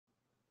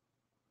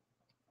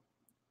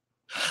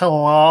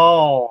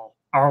Hello.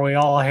 Are we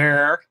all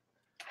here?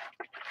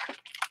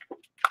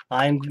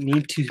 I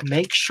need to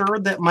make sure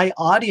that my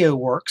audio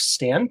works.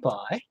 Stand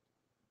by.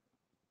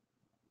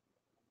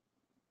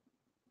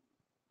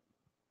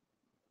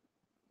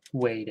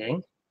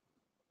 Waiting.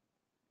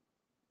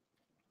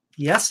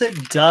 Yes,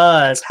 it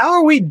does. How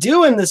are we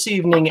doing this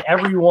evening,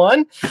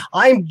 everyone?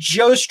 I'm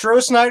Joe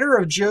Strohsnyder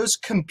of Joe's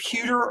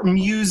Computer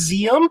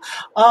Museum.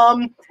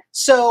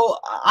 So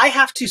I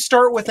have to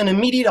start with an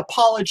immediate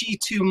apology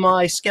to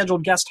my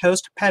scheduled guest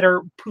host,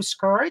 Petar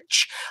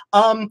Puskarich.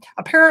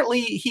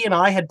 Apparently, he and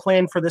I had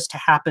planned for this to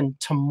happen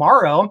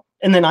tomorrow,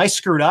 and then I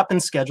screwed up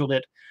and scheduled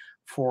it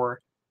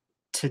for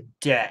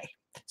today.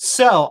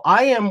 So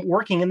I am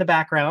working in the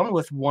background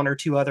with one or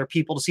two other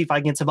people to see if I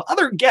can get some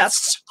other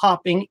guests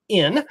hopping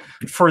in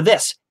for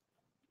this.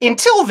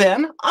 Until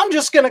then, I'm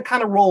just going to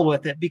kind of roll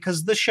with it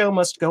because the show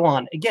must go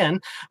on. Again,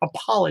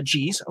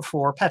 apologies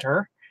for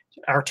Petar,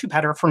 or to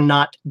Petar, for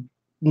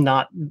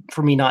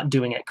me not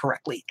doing it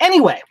correctly.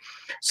 Anyway,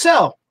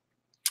 so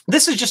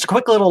this is just a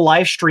quick little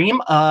live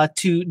stream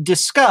to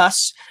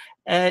discuss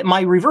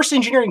my reverse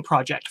engineering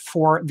project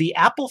for the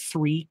Apple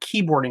III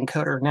keyboard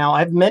encoder. Now,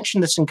 I've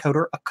mentioned this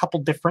encoder a couple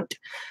different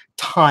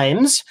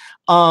times,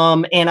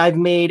 and I've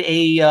made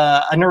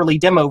an early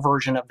demo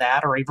version of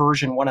that, or a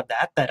version 1 of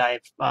that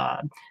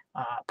I've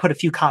put a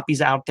few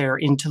copies out there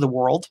into the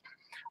world.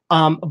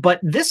 But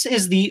this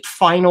is the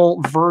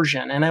final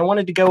version, and I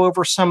wanted to go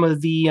over some of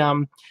the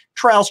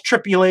trials,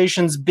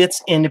 tribulations,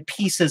 bits, and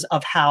pieces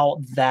of how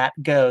that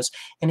goes.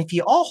 And if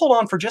you all hold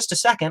on for just a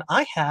second,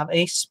 I have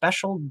a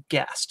special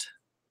guest.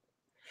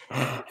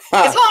 It's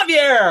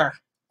Javier!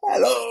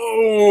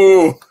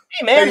 Hello!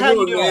 Hey, man, how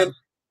you doing? Man?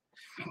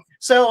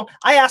 So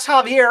I asked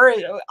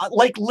Javier,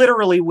 like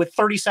literally with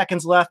 30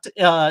 seconds left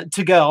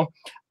to go,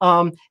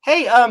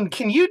 hey,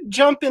 can you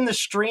jump in the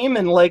stream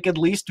and like at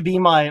least be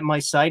my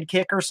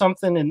sidekick or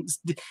something? And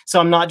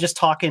so I'm not just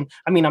talking,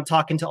 I mean, I'm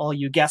talking to all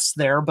you guests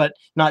there, but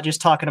not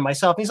just talking to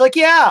myself. And he's like,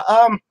 yeah,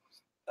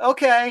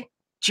 okay,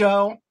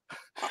 Joe.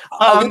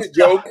 I'll do the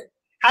joke.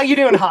 How you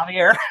doing,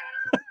 Javier?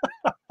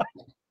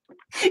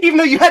 Even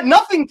though you had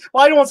nothing,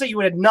 well, I don't want to say you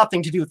had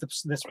nothing to do with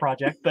this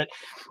project, but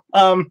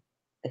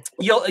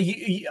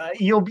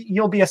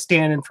you'll be a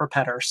stand-in for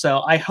Petar.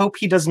 So I hope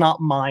he does not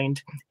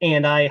mind,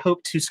 and I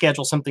hope to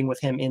schedule something with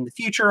him in the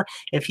future.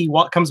 If he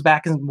comes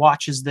back and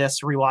watches this,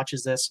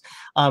 rewatches this,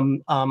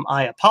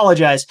 I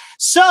apologize.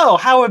 So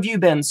how have you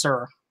been,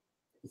 sir?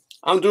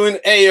 I'm doing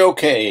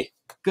A-okay.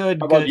 Good.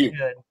 How about you?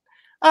 Good.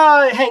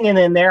 Hanging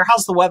in there.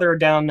 How's the weather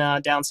down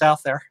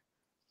south there?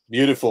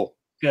 Beautiful.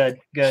 Good.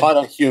 Hot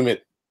and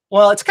humid.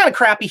 Well, it's kind of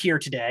crappy here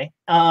today.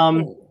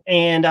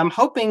 And I'm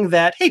hoping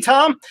that, hey,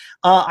 Tom,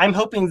 I'm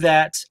hoping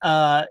that,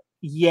 that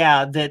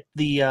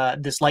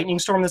this lightning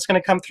storm that's going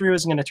to come through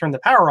is going to turn the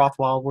power off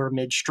while we're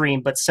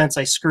midstream. But since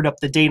I screwed up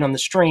the date on the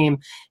stream,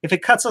 if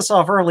it cuts us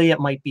off early,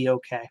 it might be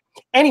okay.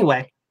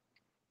 Anyway,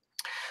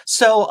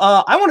 so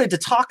I wanted to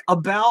talk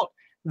about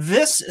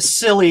this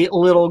silly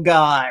little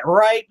guy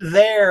right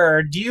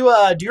there. Do you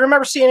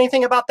remember seeing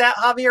anything about that,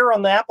 Javier,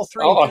 on the Apple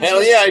III? Oh,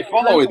 hell yeah, I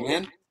follow it,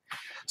 man.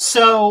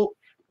 So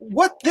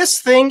what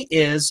this thing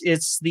is,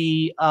 it's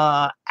the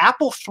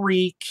Apple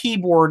III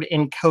keyboard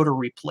encoder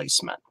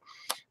replacement.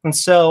 And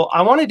so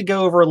I wanted to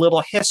go over a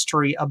little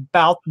history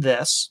about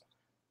this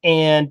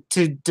and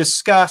to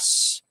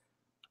discuss,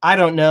 I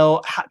don't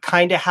know,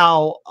 kind of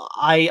how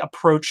I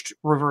approached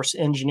reverse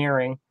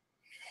engineering.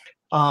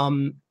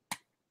 I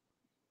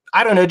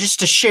don't know,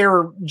 just to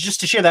share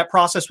that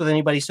process with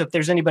anybody. So if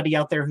there's anybody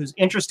out there who's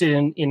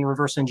interested in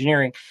reverse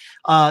engineering,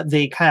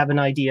 they have an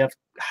idea of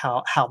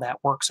how that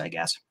works, I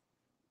guess.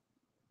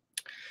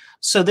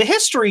 So the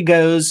history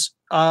goes,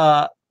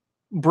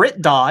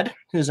 Britt Dodd,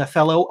 who's a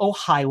fellow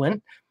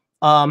Ohioan,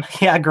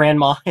 yeah,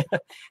 grandma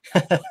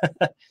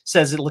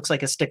says it looks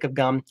like a stick of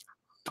gum.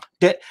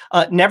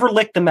 Never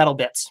licked the metal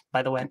bits,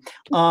 by the way.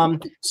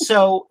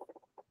 So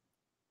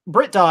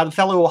Britt Dodd, a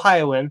fellow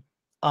Ohioan,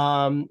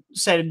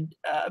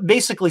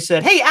 basically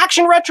said, hey,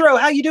 Action Retro,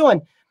 how you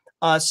doing?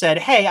 Said,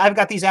 hey, I've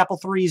got these Apple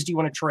IIIs. Do you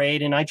want to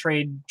trade? And I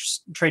traded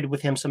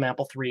with him some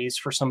Apple IIIs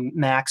for some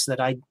Macs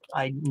that I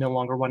no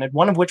longer wanted,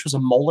 one of which was a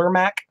Molar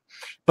Mac,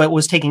 but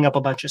was taking up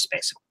a bunch of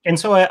space. And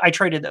so I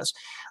traded those.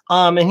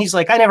 And he's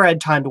like, I never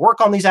had time to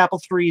work on these Apple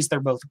IIIs. They're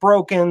both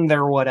broken.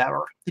 They're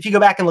whatever. If you go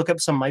back and look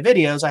up some of my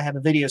videos, I have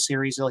a video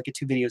series, like a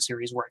 2-video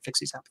series where I fix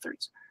these Apple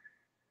IIIs.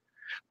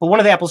 But one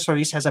of the Apple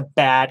IIIs has a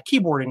bad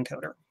keyboard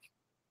encoder.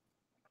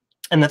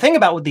 And the thing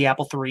about with the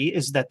Apple III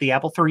is that the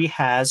Apple III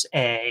has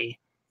a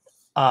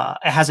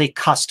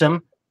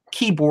custom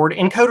keyboard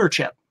encoder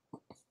chip.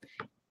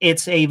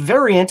 It's a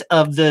variant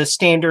of the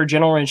standard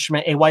General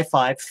Instrument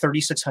AY5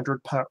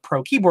 3600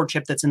 Pro keyboard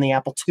chip that's in the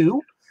Apple II.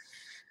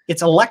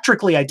 It's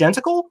electrically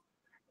identical,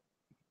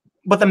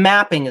 but the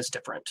mapping is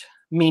different,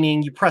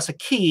 meaning you press a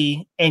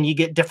key and you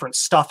get different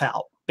stuff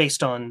out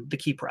based on the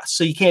key press.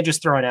 So you can't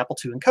just throw an Apple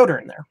II encoder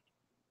in there.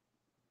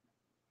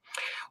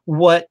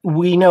 What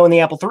we know in the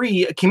Apple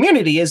III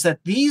community is that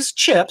these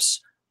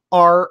chips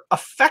are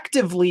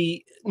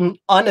effectively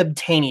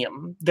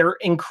unobtainium. They're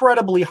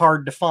incredibly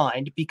hard to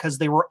find because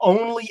they were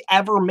only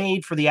ever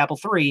made for the Apple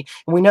III.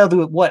 And we know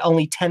that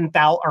only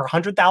 10,000 or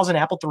 100,000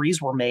 Apple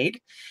IIIs were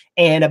made,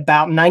 and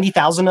about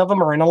 90,000 of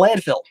them are in a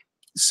landfill.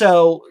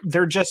 So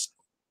they're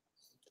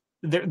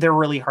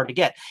really hard to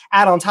get.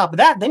 Add on top of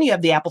that, then you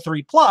have the Apple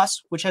III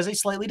Plus, which has a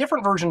slightly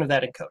different version of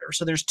that encoder.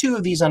 So there's two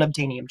of these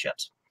unobtainium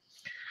chips.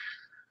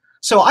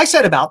 So I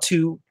set about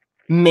to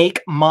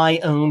make my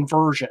own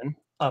version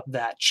of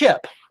that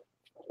chip.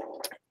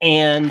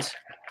 And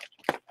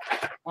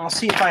I'll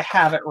see if I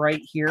have it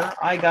right here.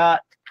 I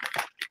got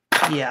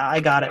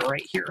it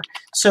right here.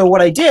 So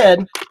what I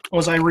did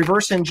was I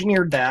reverse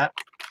engineered that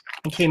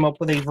and came up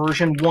with a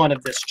version 1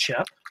 of this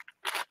chip,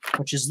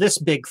 which is this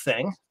big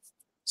thing.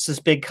 It's this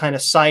big kind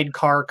of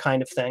sidecar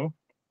kind of thing.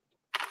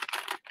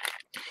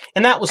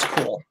 And that was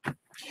cool.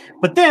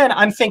 But then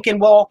I'm thinking,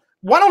 well,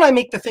 why don't I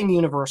make the thing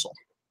universal?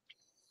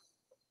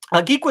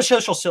 Geek with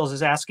Social Skills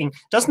is asking,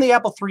 doesn't the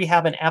Apple III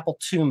have an Apple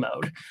II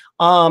mode?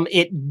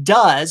 It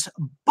does,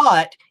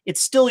 but it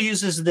still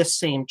uses this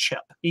same chip.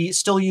 It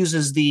still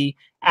uses the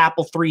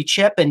Apple III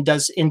chip and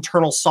does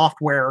internal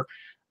software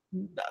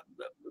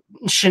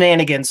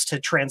shenanigans to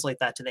translate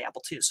that to the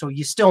Apple II. So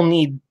you still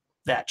need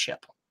that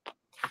chip.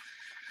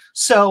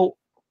 So,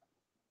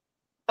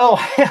 oh,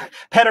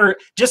 Petar,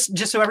 just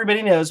so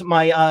everybody knows,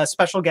 my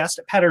special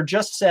guest, Petar,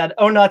 just said,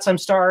 "Oh nuts, I'm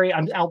sorry,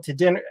 I'm out to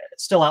dinner,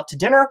 still out to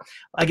dinner."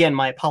 Again,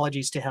 my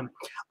apologies to him.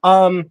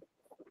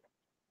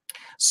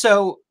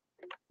 So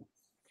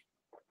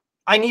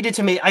I needed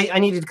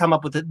to come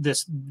up with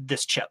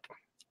this chip,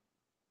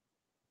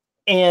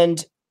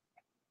 and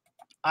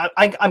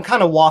I'm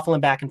kind of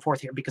waffling back and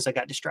forth here because I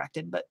got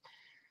distracted. But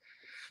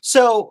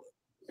so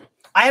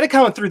I had to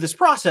come through this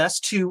process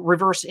to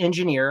reverse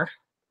engineer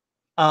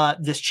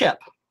this chip.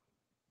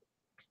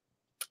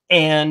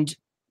 And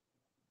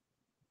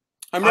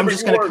I remember I'm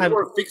just going to you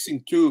were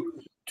fixing two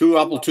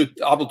Apple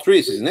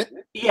IIIs, isn't it?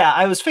 Yeah,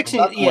 I was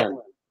fixing it. Yeah.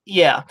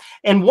 Yeah.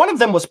 And one of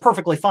them was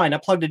perfectly fine. I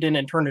plugged it in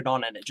and turned it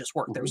on and it just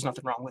worked. There was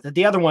nothing wrong with it.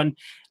 The other one,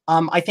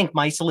 I think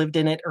mice lived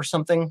in it or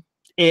something.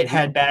 It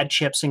had bad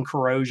chips and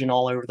corrosion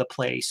all over the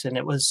place. And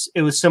it was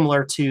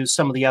similar to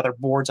some of the other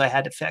boards I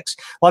had to fix.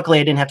 Luckily,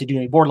 I didn't have to do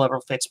any board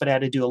level fix, but I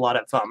had to do a lot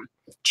of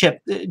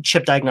chip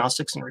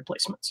diagnostics and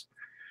replacements.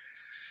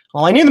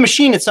 Well, I knew the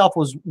machine itself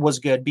was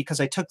good because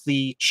I took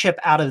the chip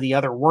out of the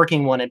other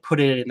working one and put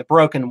it in the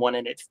broken one,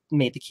 and it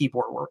made the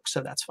keyboard work,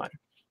 so that's fine.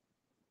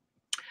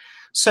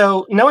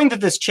 So knowing that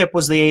this chip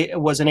was an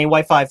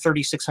AY5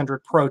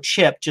 3600 Pro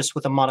chip just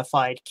with a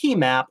modified key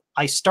map,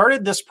 I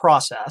started this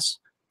process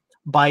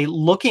by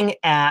looking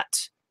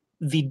at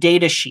the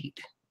data sheet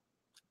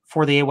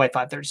for the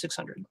AY5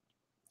 3600.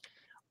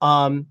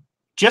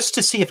 Just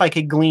to see if I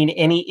could glean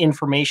any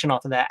information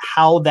off of that,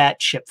 how that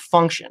chip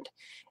functioned.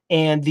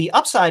 And the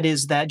upside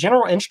is that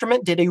General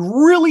Instrument did a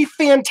really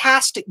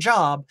fantastic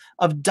job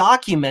of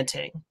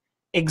documenting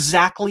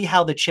exactly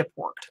how the chip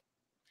worked.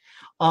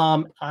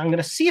 I'm going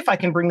to see if I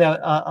can bring that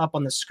up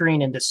on the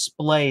screen and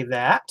display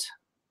that.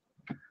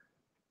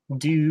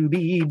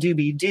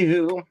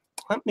 Doobie-doobie-doo.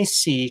 Let me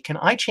see. Can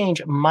I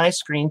change my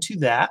screen to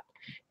that?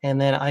 And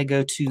then I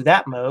go to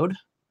that mode.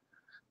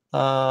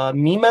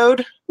 Me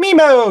mode. Me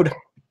mode.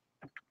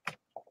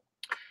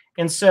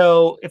 And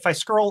so if I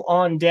scroll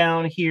on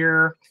down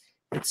here,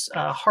 it's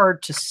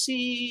hard to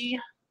see.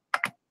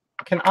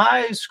 Can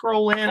I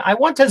scroll in? I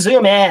want to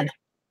zoom in.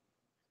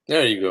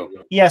 There you go.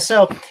 Yeah,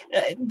 so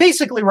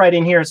basically right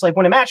in here, it's like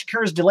when a match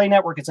occurs, delay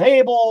network is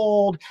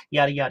enabled,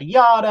 yada, yada,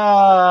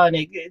 yada. And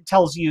it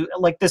tells you,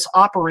 like, this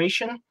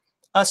operation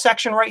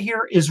section right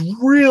here is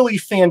really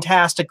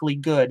fantastically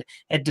good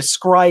at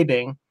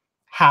describing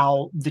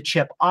how the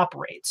chip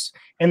operates.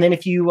 And then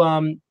if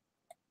you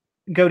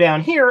go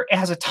down here, it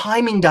has a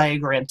timing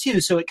diagram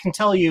too, so it can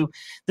tell you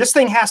this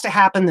thing has to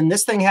happen, then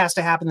this thing has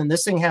to happen, then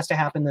this thing has to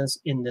happen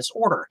in this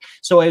order.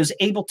 So I was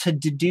able to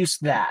deduce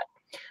that.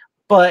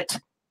 But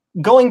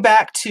going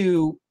back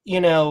to,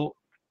 there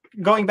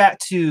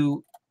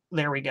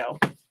we go,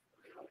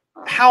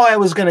 how I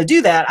was going to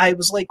do that, I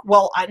was like,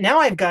 well, now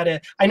I've got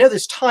to, I know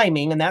this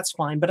timing and that's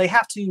fine, but I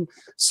have to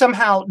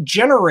somehow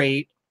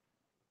generate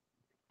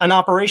an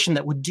operation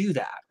that would do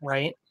that,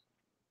 right?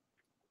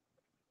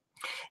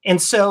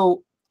 And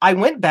so I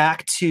went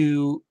back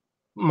to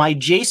my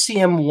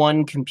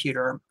JCM1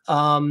 computer.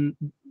 I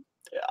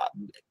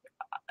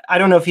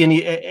don't know if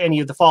any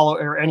of the follow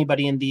or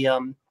anybody in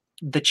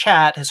the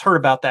chat has heard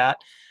about that.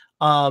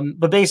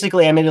 But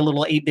basically, I made a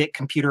little 8-bit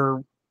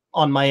computer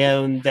on my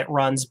own that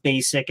runs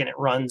BASIC, and it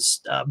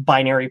runs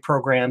binary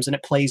programs, and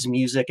it plays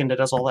music, and it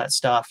does all that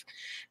stuff.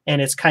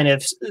 And it's kind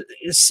of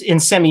in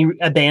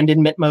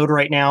semi-abandonment mode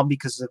right now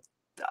because of,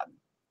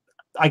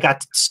 I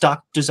got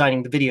stuck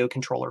designing the video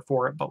controller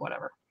for it, but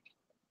whatever.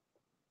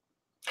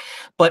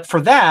 But for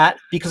that,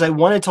 because I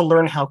wanted to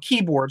learn how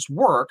keyboards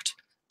worked,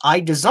 I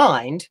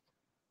designed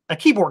a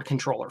keyboard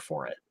controller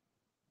for it.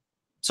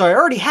 So I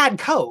already had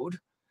code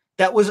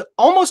that was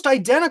almost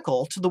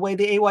identical to the way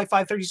the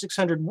AY5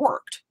 3600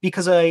 worked,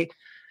 because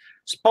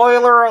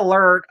spoiler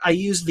alert, I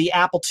used the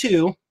Apple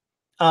II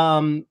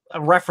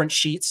reference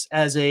sheets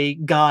as a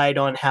guide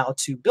on how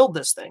to build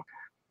this thing.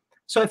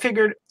 So I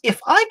figured if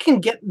I can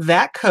get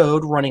that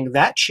code running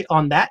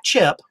on that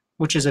chip,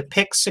 which is a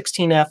PIC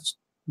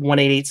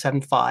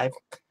 16F18875,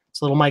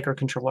 it's a little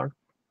microcontroller.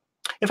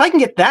 If I can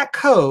get that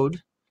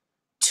code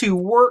to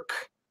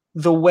work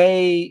the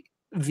way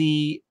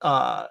the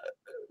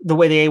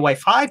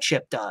AY5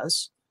 chip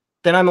does,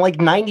 then I'm like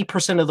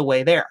 90% of the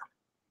way there.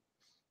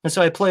 And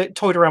so I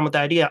toyed around with the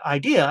idea,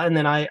 and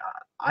then I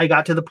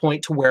got to the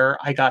point to where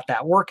I got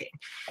that working.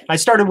 I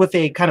started with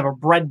a kind of a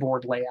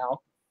breadboard layout.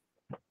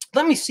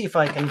 Let me see if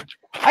I can.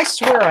 I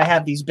swear I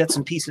have these bits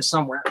and pieces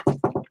somewhere.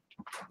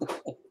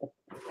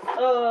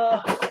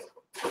 I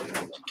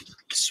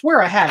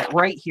swear I had it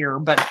right here,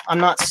 but I'm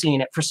not seeing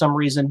it for some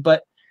reason.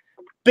 But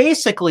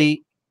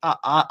basically,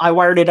 I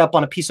wired it up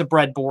on a piece of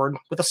breadboard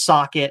with a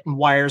socket and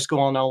wires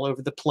going all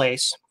over the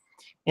place.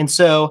 And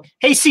so,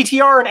 hey,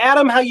 CTR and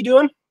Adam, how you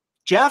doing?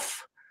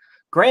 Jeff,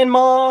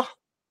 Grandma,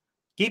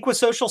 Geek with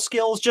Social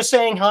Skills, just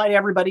saying hi to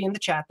everybody in the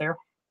chat there.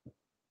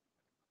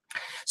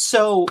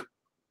 So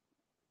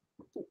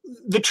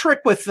the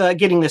trick with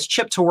getting this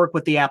chip to work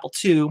with the Apple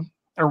II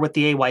or with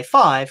the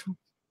AY5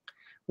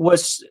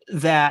 was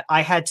that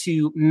I had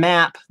to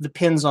map the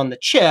pins on the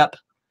chip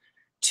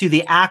to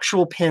the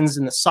actual pins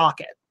in the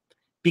socket,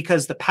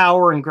 because the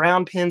power and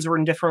ground pins were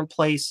in different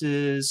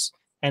places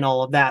and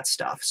all of that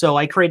stuff. So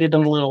I created a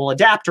little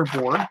adapter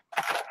board,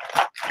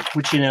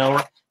 which, you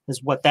know,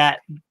 is what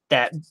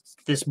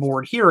this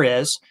board here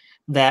is,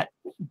 that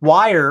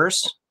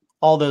wires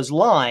all those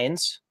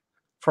lines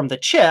from the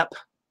chip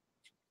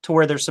to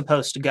where they're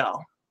supposed to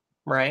go,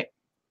 right?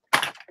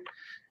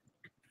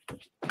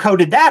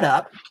 Coded that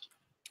up,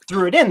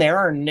 threw it in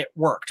there, and it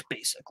worked,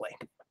 basically.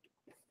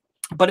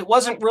 But it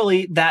wasn't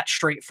really that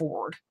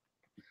straightforward,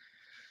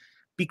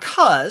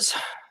 because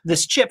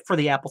this chip for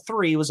the Apple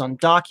III was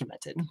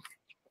undocumented.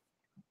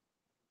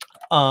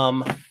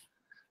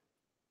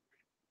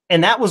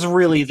 And that was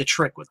really the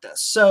trick with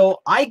this.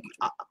 So I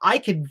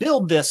could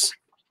build this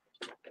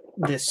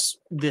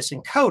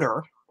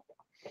encoder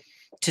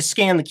to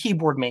scan the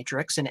keyboard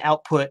matrix and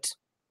output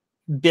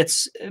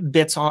bits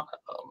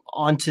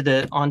onto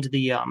the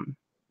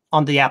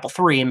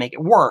Apple III and make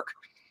it work.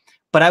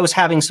 But I was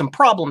having some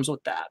problems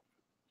with that.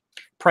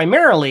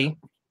 Primarily,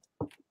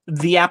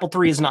 the Apple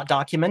III is not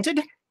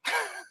documented.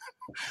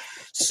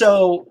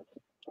 So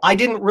I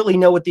didn't really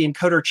know what the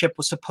encoder chip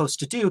was supposed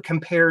to do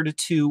compared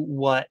to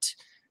what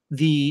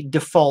the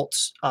default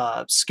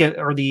or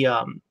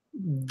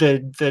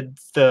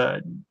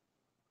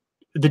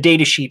the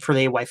data sheet for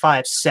the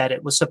AY5 said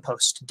it was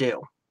supposed to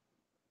do.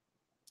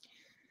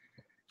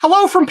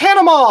 Hello from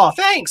Panama.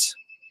 Thanks.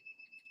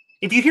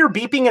 If you hear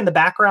beeping in the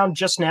background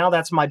just now,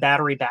 that's my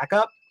battery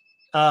backup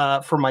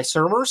for my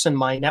servers and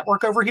my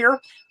network over here.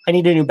 I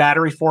need a new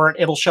battery for it.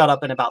 It'll shut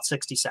up in about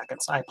 60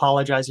 seconds. I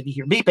apologize if you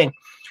hear beeping.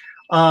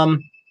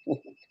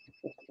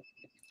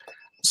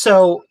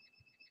 So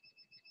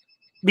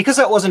because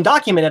that wasn't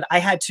documented, I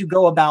had to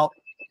go about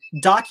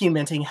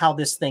documenting how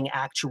this thing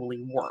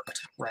actually worked,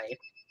 right?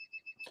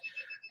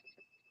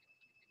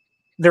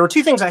 There were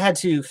two things I had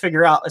to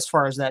figure out as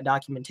far as that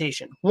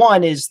documentation.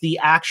 One is the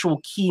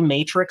actual key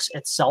matrix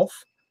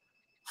itself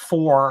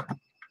for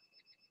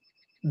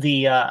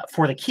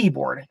the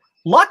keyboard.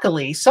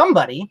 Luckily,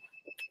 somebody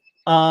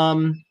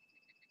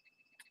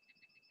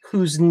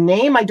whose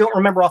name I don't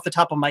remember off the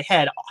top of my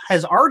head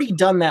has already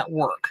done that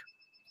work.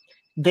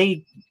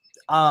 They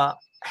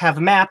have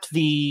mapped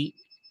the...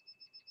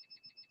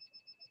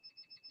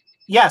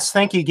 Yes,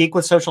 thank you, Geek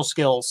with Social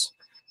Skills.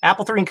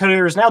 Apple III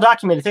encoder is now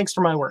documented thanks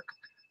to my work.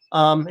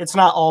 It's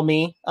not all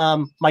me.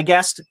 My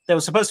guest that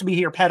was supposed to be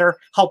here, Petar,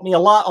 helped me a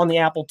lot on the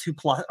Apple II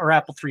Plus or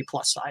Apple III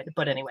Plus side.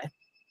 But anyway,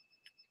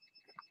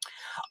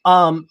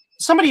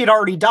 somebody had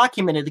already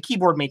documented the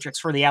keyboard matrix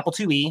for the Apple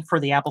IIe, for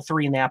the Apple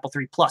III, and the Apple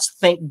III Plus.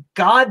 Thank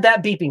God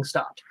that beeping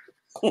stopped.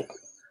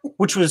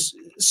 Which was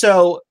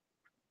so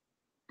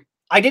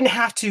I didn't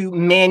have to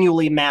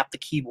manually map the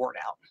keyboard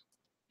out.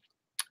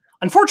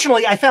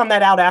 Unfortunately, I found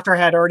that out after I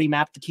had already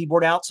mapped the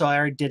keyboard out, so I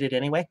already did it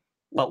anyway.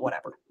 But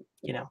whatever.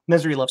 You know,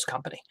 misery loves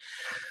company.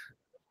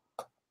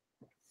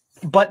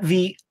 But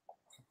the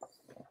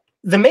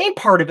main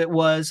part of it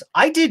was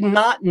I did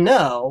not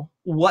know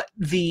what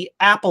the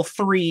Apple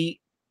III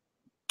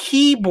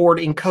keyboard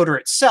encoder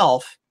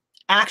itself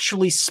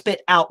actually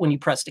spit out when you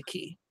pressed a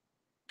key.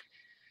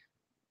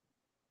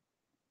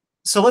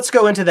 So let's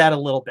go into that a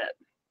little bit.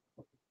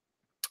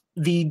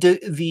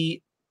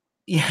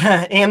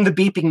 Yeah, and the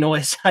beeping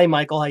noise. Hi,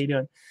 Michael. How you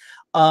doing?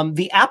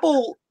 The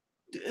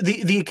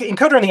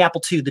encoder in the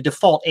Apple II, the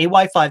default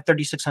AY5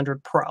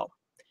 3600 Pro,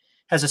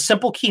 has a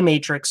simple key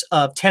matrix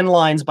of 10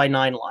 lines by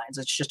 9 lines.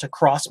 It's just a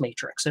cross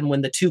matrix. And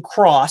when the two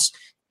cross,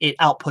 it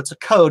outputs a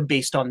code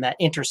based on that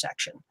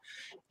intersection.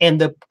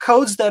 And the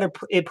codes that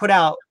it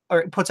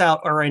puts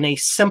out are in a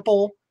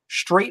simple,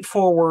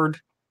 straightforward.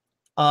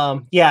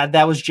 Yeah,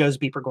 that was Joe's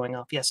beeper going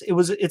off. Yes,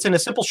 it's in a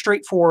simple,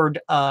 straightforward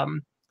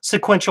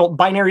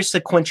binary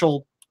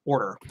sequential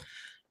order.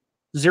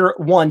 0,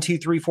 1, 2,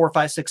 3, 4,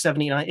 5, 6,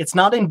 7, 8, 9.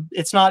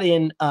 It's not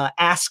in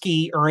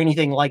ASCII or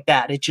anything like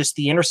that. It's just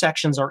the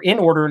intersections are in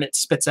order and it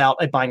spits out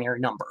a binary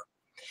number.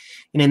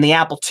 And in the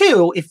Apple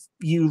II, if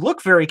you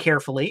look very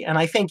carefully, and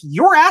I think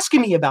you're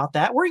asking me about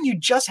that, weren't you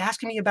just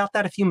asking me about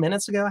that a few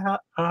minutes ago,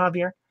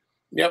 Javier?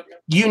 Yep.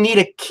 You need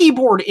a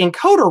keyboard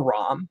encoder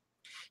ROM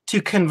to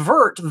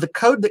convert the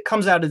code that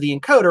comes out of the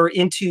encoder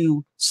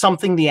into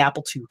something the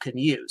Apple II can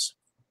use.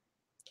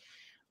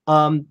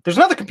 There's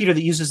another computer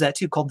that uses that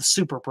too called the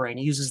Superbrain.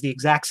 It uses the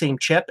exact same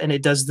chip and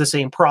it does the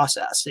same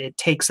process. It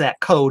takes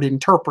that code,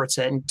 interprets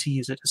it, and to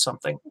use it as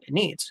something it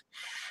needs.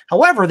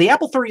 However, the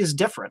Apple III is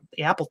different.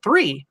 The Apple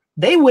III,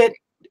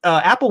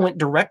 Apple went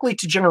directly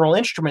to General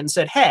Instrument and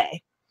said,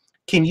 hey,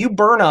 can you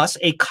burn us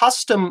a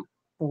custom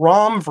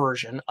ROM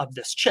version of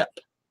this chip?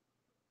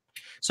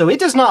 So it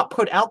does not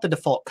put out the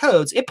default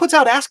codes. It puts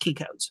out ASCII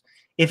codes.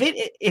 If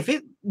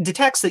it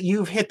detects that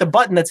you've hit the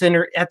button that's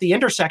at the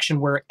intersection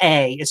where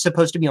A is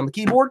supposed to be on the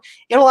keyboard,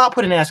 it'll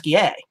output an ASCII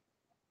A.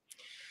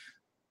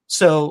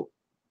 So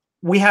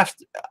I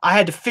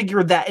had to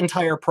figure that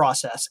entire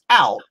process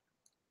out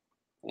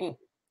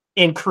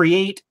and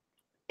create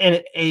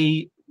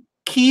a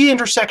key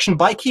intersection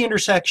by key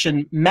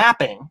intersection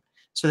mapping.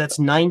 So that's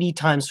 90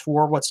 times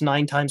 4. What's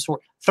 9 times 4?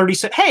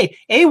 36. Hey,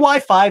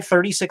 AY5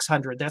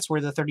 3600. That's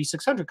where the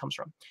 3600 comes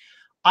from.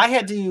 I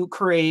had to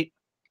create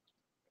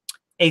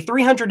a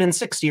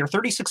 360 or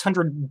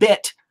 3600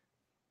 bit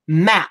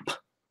map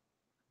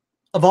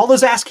of all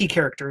those ASCII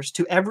characters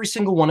to every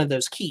single one of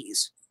those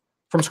keys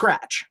from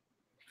scratch.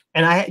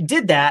 And I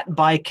did that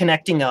by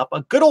connecting up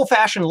a good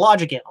old-fashioned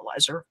logic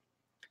analyzer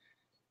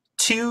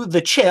to the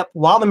chip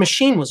while the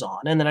machine was on,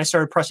 and then I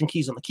started pressing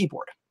keys on the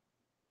keyboard.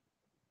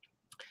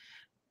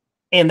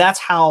 And that's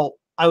how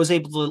I was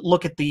able to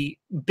look at the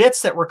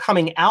bits that were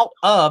coming out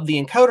of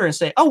the encoder and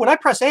say, oh, when I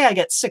press A, I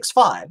get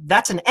 6.5.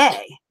 That's an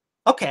A.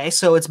 Okay,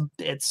 so it's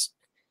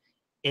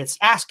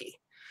ASCII.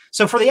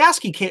 So for the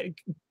ASCII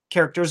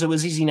characters, it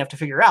was easy enough to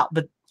figure out.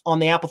 But on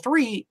the Apple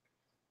III,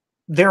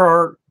 there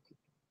are,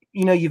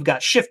 you've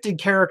got shifted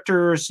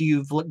characters,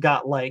 you've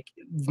got like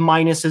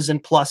minuses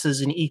and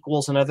pluses and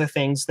equals and other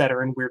things that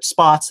are in weird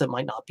spots that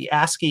might not be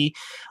ASCII.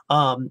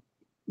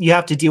 You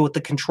have to deal with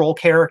the control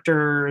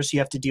characters. You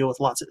have to deal with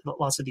lots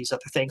of these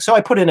other things. So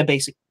I put in a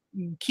basic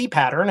key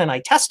pattern and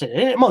I tested it,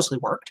 and it mostly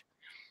worked.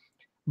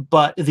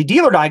 But the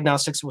dealer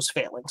diagnostics was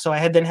failing. So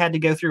I then had to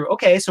go through,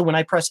 okay, so when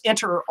I press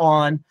enter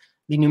on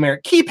the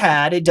numeric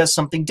keypad, it does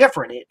something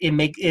different. It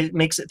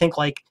makes it think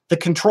like the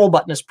control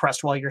button is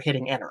pressed while you're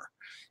hitting enter,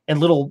 and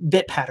little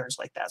bit patterns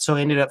like that. So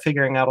I ended up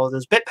figuring out all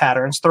those bit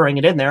patterns, throwing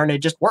it in there, and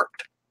it just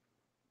worked.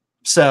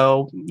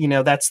 So,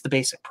 that's the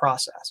basic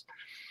process.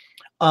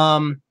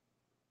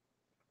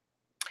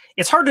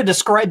 It's hard to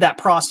describe that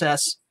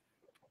process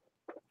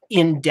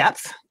in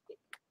depth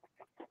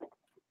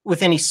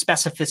with any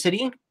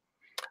specificity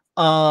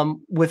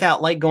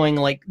without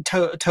going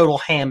total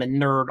ham and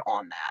nerd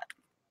on that.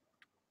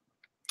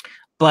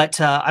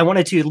 But I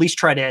wanted to at least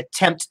try to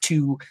attempt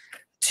to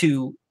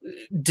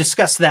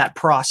discuss that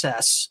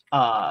process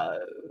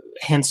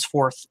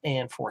henceforth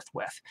and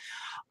forthwith.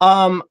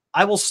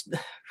 I will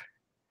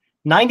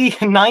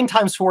 99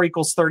 times 4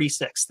 equals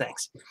 36.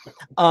 Thanks.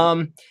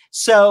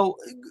 So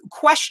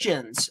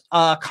questions,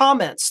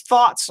 comments,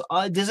 thoughts.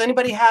 Does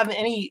anybody have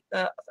any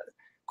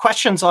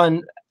questions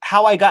on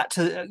how I got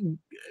to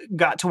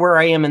where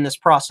I am in this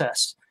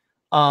process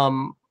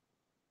right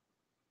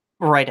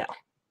now?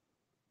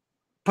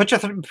 Put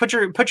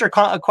your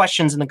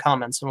questions in the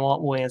comments, and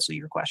we'll answer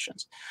your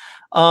questions.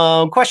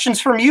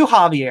 Questions from you,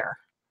 Javier,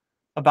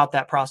 about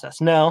that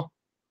process? No.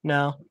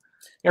 Are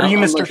you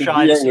Mr.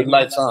 Shy? With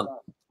lights on.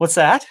 What's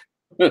that?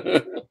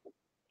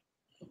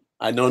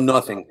 I know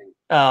nothing.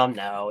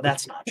 No,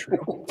 that's not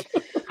true.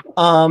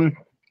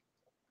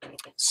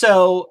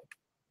 So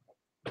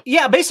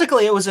yeah,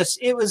 basically it was to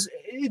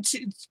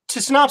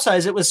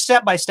synopsize, it was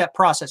step-by-step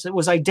process. It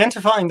was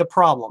identifying the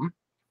problem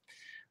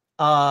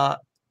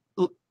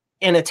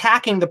and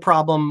attacking the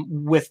problem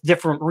with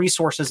different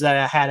resources that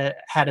I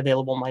had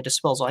available at my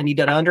disposal. I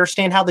needed to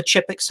understand how the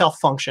chip itself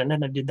functioned,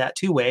 and I did that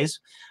 2 ways: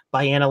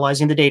 by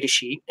analyzing the data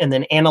sheet and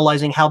then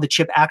analyzing how the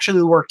chip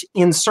actually worked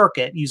in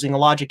circuit using a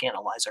logic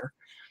analyzer,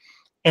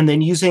 and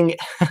then using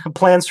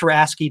plans for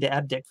ASCII to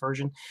EBDIC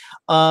version.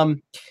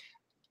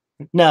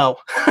 No.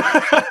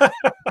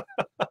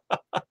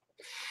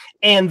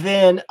 And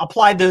then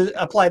applied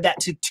that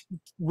to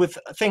with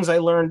things I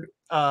learned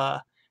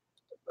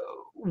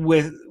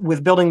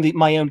with building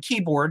my own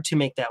keyboard to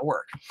make that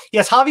work.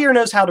 Yes, Javier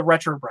knows how to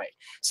retrowrite.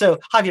 So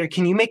Javier,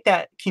 can you make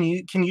that? Can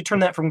you turn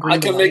that from green? I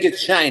can make it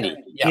shiny.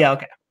 Yeah.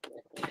 Okay.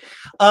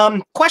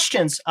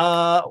 Questions.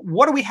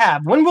 What do we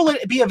have? When will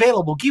it be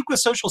available? Geek with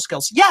Social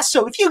Skills. Yes.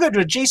 So if you go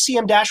to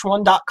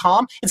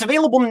jcm-1.com, it's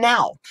available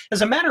now.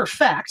 As a matter of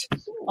fact,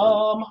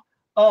 oh,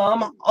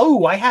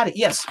 I had it.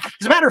 Yes.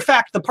 As a matter of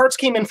fact, the parts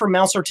came in from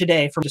Mouser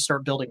today to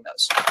start building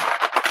those.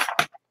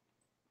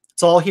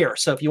 It's all here.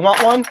 So if you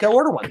want one, go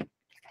order one.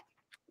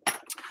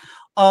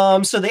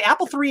 So the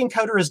Apple III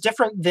encoder is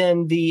different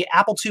than the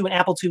Apple II and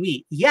Apple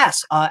IIe.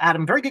 Yes,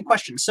 Adam, very good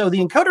question. So the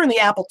encoder in the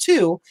Apple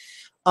II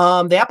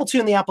and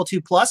the Apple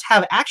II Plus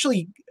have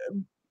actually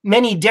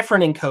many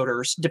different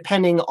encoders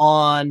depending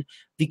on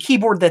the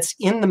keyboard that's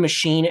in the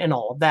machine and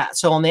all of that.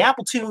 So on the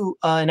Apple II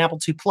and Apple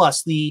II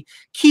Plus, the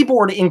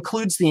keyboard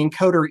includes the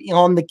encoder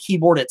on the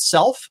keyboard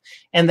itself,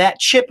 and that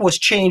chip was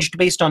changed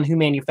based on who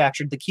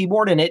manufactured the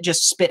keyboard, and it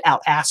just spit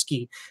out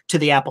ASCII to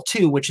the Apple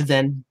II, which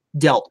then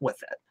dealt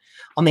with it.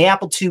 On the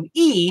Apple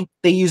IIe,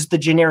 they used the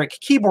generic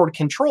keyboard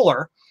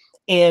controller,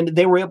 and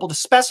they were able to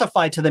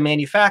specify to the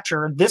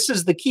manufacturer, this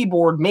is the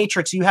keyboard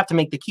matrix you have to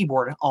make the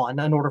keyboard on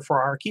in order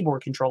for our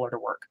keyboard controller to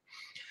work.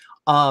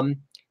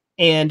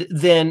 And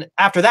then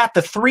after that,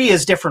 the 3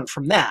 is different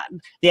from that.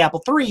 The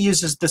Apple III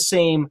uses the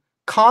same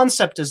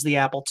concept as the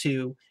Apple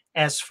II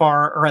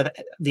or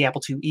the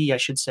Apple IIe, I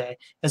should say,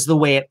 as the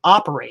way it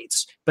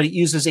operates, but it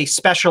uses a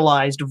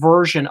specialized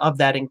version of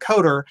that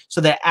encoder so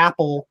that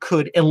Apple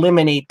could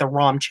eliminate the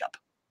ROM chip.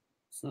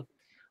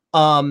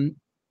 And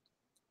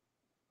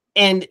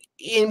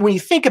when you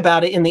think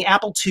about it, in the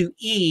Apple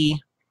IIe,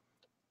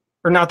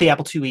 or not the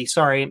Apple IIe,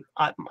 sorry,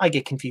 I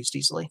get confused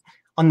easily.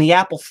 On the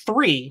Apple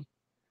III,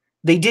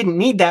 they didn't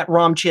need that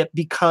ROM chip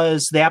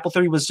because the Apple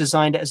III was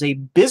designed as a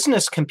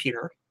business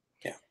computer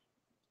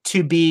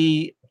to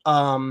be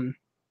to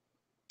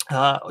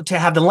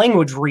have the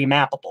language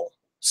remappable.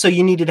 So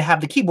you needed to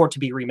have the keyboard to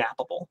be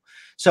remappable.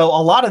 So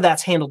a lot of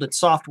that's handled in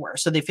software.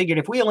 So they figured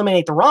if we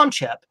eliminate the ROM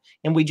chip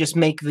and we just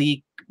make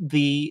the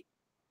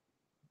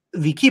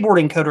keyboard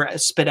encoder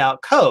spit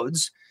out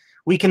codes,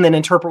 we can then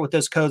interpret what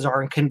those codes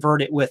are and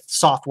convert it with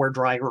software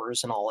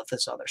drivers and all of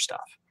this other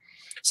stuff.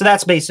 So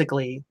that's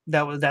basically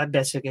that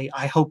basically,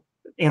 I hope,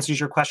 answers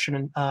your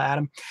question,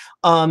 Adam.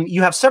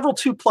 You have several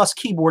 2 Plus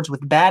keyboards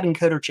with bad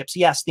encoder chips.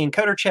 Yes, the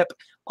encoder chip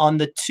on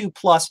the 2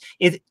 Plus,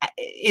 it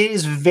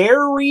is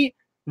very,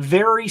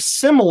 very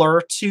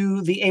similar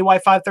to the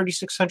AY5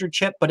 3600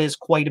 chip, but is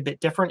quite a bit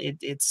different.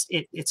 Its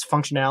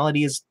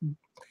functionality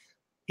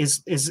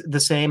is the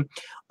same.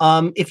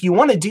 If you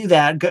want to do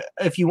that,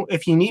 if you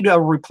need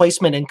a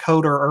replacement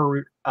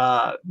encoder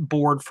or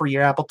board for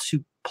your Apple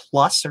II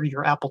Plus or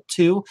your Apple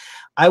II,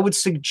 I would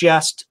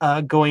suggest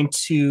going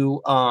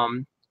to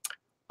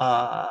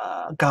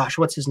gosh,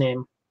 what's his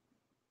name?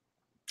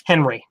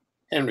 Henry.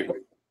 Reactive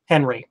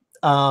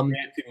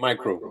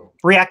Micro.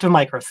 Reactive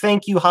Micro.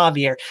 Thank you,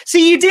 Javier.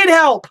 See, you did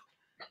help.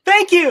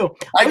 Thank you.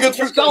 I got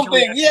through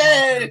something.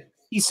 Yay!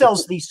 He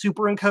sells these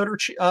super encoder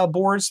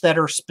boards that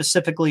are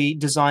specifically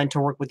designed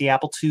to work with the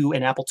Apple II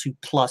and Apple II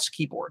Plus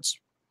keyboards.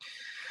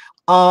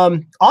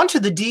 On to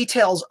the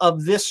details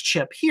of this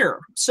chip here.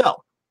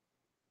 So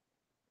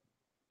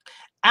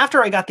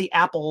after I got the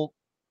Apple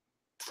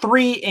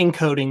III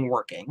encoding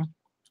working,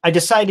 I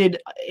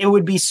decided it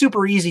would be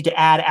super easy to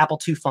add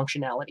Apple II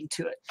functionality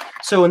to it.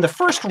 So in the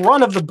first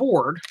run of the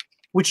board,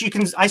 which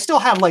I still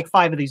have like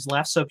 5 of these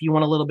left. So if you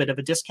want a little bit of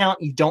a discount,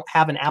 you don't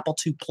have an Apple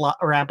II Plus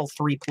or Apple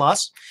III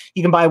Plus,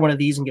 you can buy one of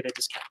these and get a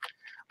discount.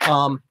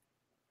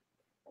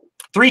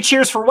 3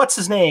 cheers for what's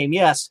his name?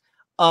 Yes.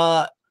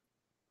 So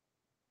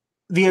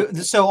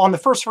on the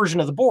first version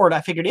of the board,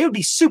 I figured it would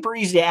be super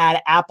easy to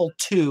add Apple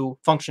II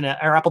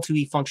or Apple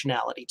IIe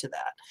functionality to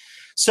that.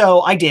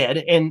 So I did,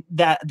 and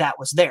that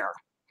was there.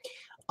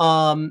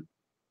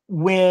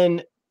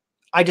 When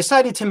I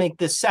decided to make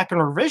this second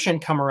revision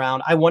come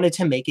around, I wanted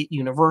to make it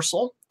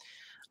universal.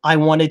 I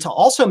wanted to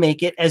also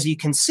make it, as you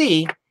can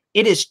see,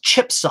 it is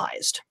chip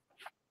sized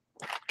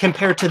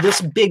compared to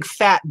this big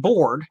fat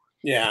board.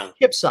 Yeah.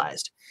 Chip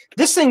sized.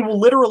 This thing will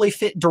literally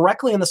fit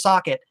directly in the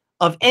socket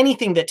of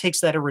anything that takes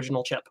that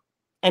original chip.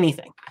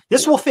 Anything.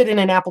 This will fit in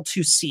an Apple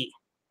IIc.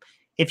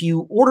 If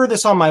you order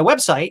this on my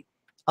website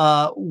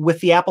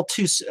with the Apple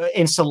II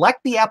and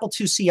select the Apple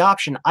IIc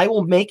option, I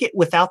will make it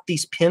without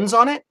these pins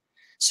on it.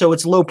 So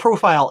it's low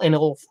profile and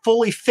it'll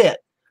fully fit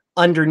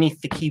underneath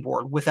the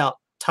keyboard without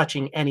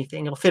touching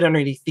anything. It'll fit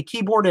underneath the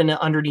keyboard and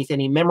underneath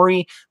any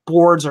memory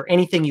boards or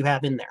anything you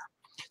have in there.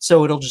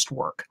 So it'll just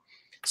work.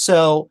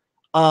 So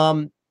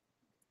that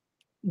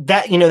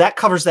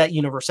covers that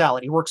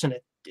universality. It works in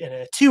a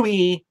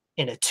 2E,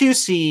 in a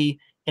 2C,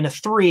 in a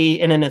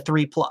 3, and in a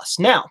 3 Plus.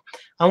 Now,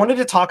 I wanted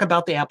to talk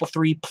about the Apple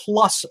III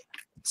Plus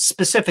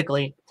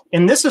specifically.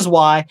 And this is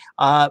why,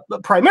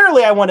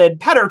 primarily, I wanted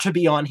Petar to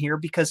be on here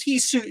because he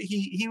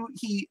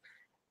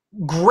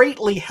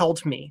greatly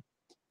helped me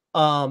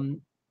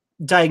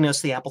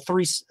diagnose the Apple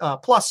III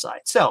Plus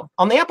side. So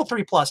on the Apple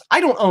III Plus,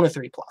 I don't own a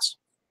 3 Plus,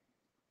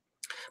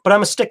 but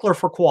I'm a stickler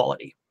for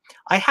quality.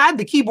 I had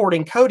the keyboard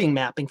encoding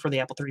mapping for the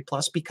Apple III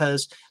Plus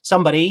because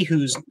somebody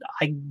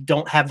I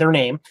don't have their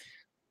name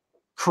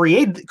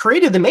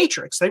created the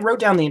matrix. They wrote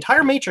down the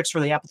entire matrix for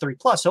the Apple III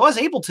Plus, so I was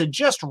able to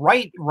just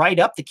write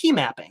up the key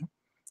mapping.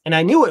 And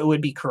I knew it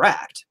would be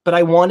correct, but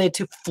I wanted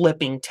to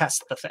flipping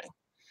test the thing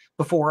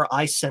before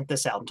I sent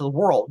this out into the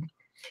world.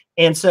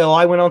 And so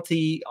I went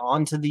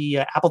onto the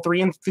Apple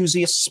III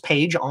enthusiasts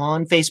page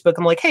on Facebook.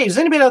 I'm like, hey, does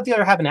anybody out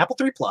there have an Apple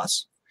III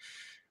Plus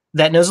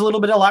that knows a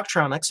little bit of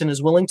electronics and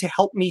is willing to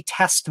help me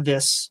test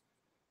this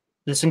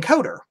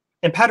encoder?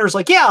 And Petar's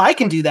like, yeah, I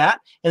can do that.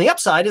 And the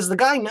upside is the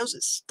guy knows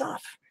his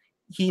stuff.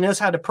 He knows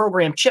how to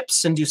program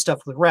chips and do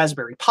stuff with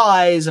Raspberry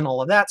Pis and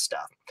all of that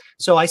stuff.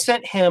 So I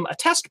sent him a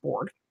test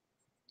board.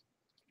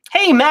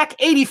 Hey, Mac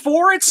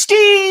 84, it's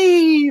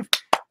Steve.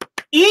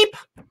 Eep.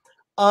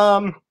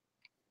 So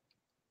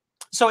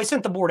I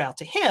sent the board out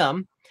to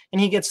him, and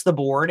he gets the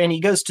board, and he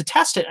goes to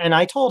test it. And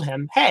I told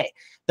him, hey,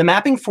 the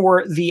mapping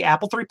for the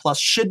Apple III Plus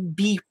should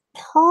be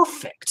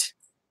perfect.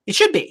 It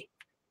should be.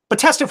 But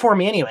test it for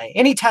me anyway.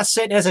 And he tests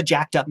it as a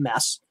jacked up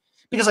mess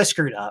because I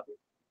screwed up.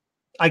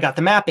 I got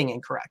the mapping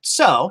incorrect.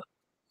 So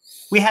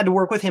we had to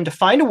work with him to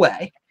find a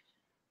way,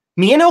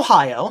 me in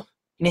Ohio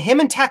and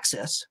him in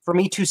Texas, for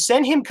me to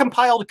send him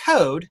compiled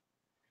code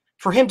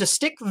for him to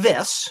stick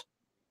this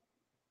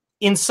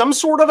in some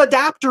sort of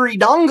adaptery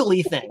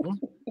dongle thing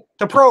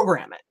to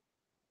program it.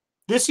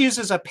 This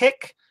uses a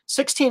PIC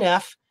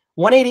 16F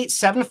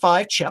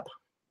 18875 chip.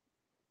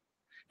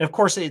 And of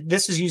course,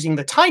 this is using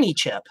the tiny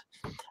chip.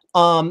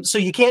 So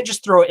you can't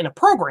just throw it in a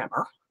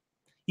programmer.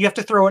 You have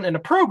to throw it in a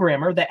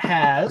programmer that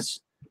has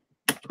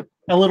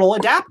a little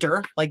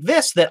adapter like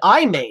this that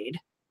I made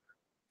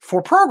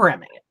for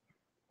programming it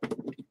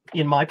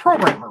in my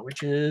programmer,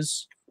 which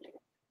is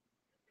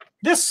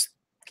this.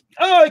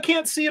 Oh, I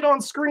can't see it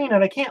on screen,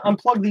 and I can't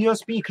unplug the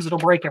USB because it'll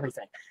break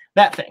everything.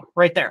 That thing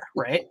right there,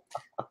 right?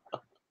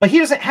 But he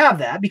doesn't have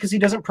that because he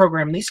doesn't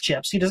program these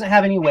chips. He doesn't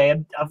have any way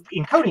of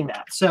encoding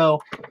that. So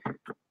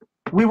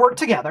we worked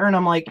together, and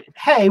I'm like,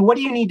 hey, what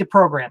do you need to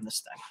program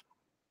this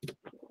thing?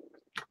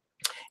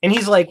 And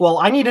he's like, well,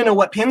 I need to know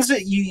what pins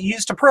that you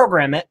use to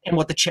program it and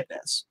what the chip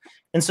is.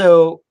 And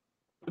so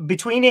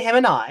between him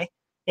and I,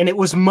 and it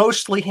was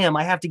mostly him,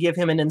 I have to give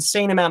him an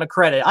insane amount of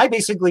credit. I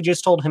basically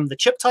just told him the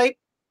chip type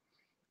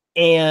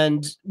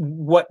and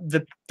what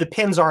the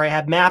pins are I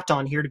have mapped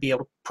on here to be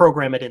able to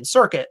program it in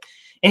circuit.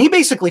 And he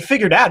basically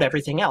figured out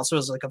everything else. It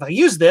was like, if I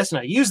use this and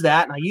I use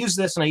that and I use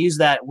this and I use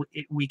that,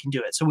 we can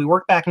do it. So we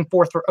worked back and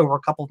forth for over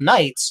a couple of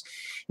nights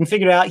and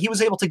figured out he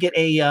was able to get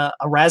a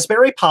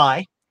Raspberry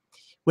Pi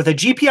with a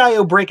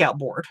GPIO breakout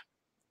board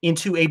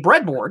into a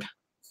breadboard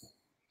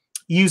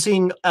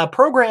using a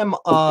program.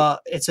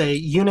 It's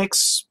a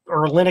Unix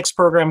or Linux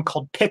program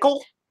called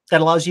Pickle that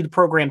allows you to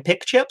program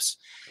PIC chips.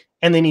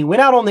 And then he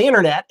went out on the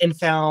internet and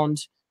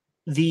found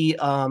the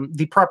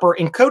proper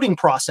encoding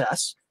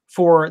process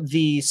for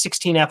the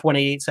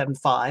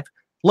 16F18875,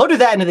 loaded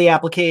that into the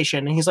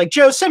application, and he's like,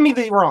 Joe, send me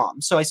the ROM.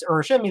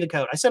 Or send me the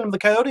code. I sent him the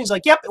code, and he's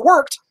like, yep, it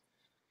worked.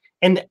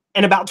 And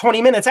about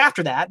 20 minutes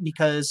after that,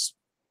 because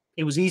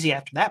it was easy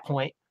after that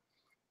point,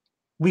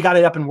 we got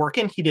it up and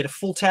working. He did a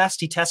full test.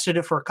 He tested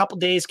it for a couple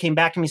days, came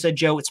back to me and said,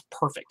 Joe, it's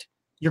perfect.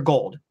 You're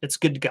gold. It's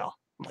good to go.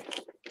 I'm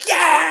like,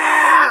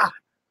 yeah!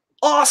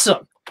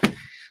 Awesome.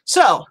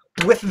 So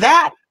with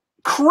that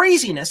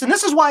craziness, and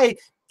this is why,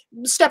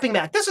 stepping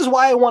back, this is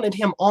why I wanted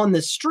him on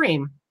this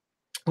stream.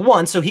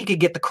 One, so he could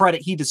get the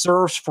credit he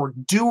deserves for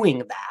doing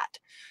that.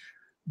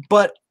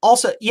 But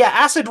also, yeah,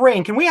 Acid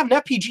Rain, can we have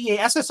an FPGA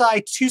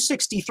SSI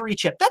 263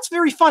 chip? That's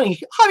very funny.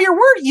 Javier,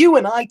 weren't you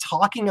and I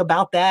talking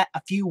about that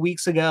a few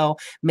weeks ago,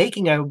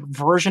 making a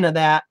version of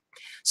that?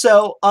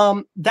 So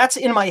that's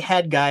in my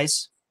head,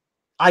 guys.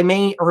 I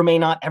may or may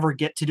not ever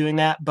get to doing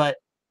that, but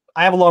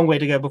I have a long way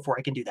to go before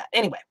I can do that.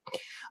 Anyway,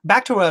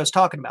 back to what I was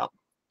talking about.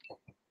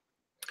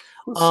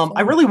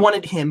 I really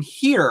wanted him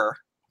here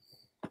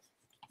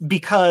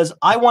because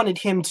I wanted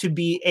him to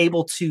be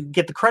able to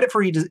get the credit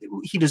for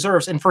he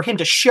deserves, and for him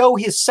to show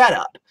his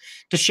setup,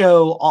 to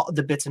show all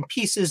the bits and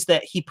pieces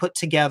that he put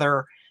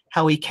together,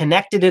 how he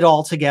connected it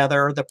all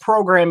together, the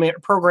program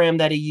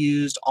that he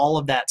used, all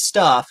of that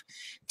stuff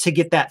to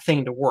get that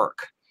thing to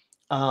work.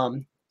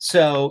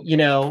 So, you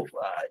know,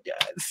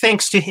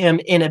 thanks to him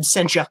in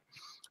absentia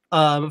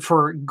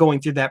for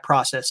going through that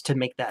process to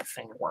make that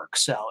thing work.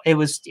 So it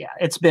was, yeah,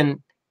 it's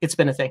been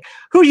a thing.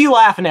 Who are you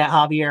laughing at,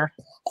 Javier?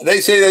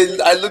 They say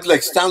that I look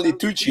like Stanley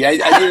Tucci. I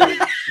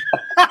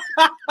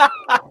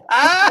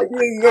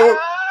didn't know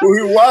who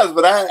he was,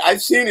 but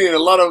I've seen it in a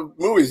lot of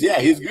movies. Yeah,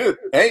 he's good.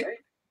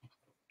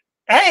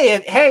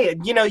 Hey,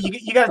 you know,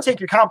 you got to take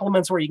your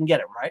compliments where you can get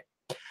them, right?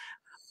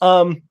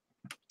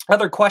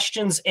 Other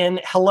questions and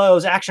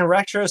hellos. Action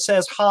Retro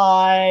says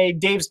hi.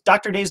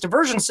 Dr. Dave's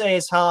Diversion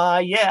says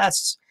hi.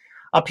 Yes.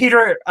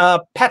 Petar,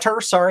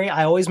 sorry,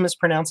 I always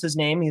mispronounce his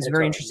name. He's a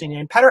very interesting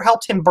name. Petar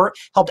helped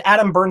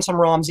Adam burn some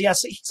ROMs.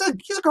 Yes, he's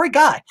a great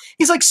guy.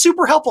 He's like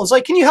super helpful. It's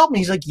like, can you help me?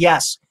 He's like,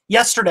 yes,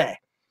 yesterday.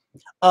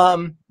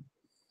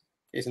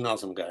 He's an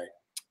awesome guy.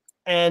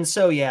 And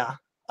so, yeah.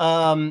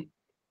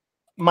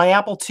 My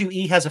Apple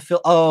IIe has a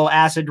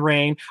Acid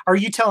Rain. Are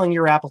you telling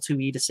your Apple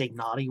IIe to say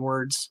naughty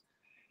words?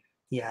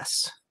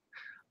 Yes.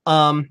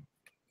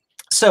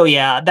 So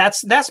yeah,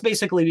 that's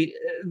basically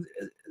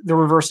the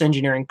reverse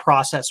engineering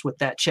process with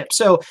that chip.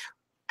 So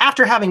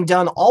after having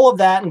done all of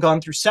that and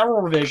gone through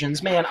several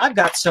revisions, man, I've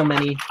got so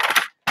many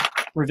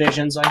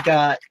revisions. I've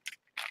got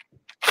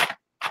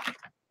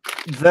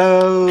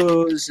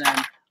those,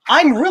 and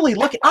I'm really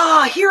looking.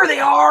 Ah, here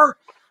they are.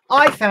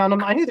 I found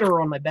them. I knew they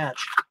were on my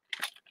bench.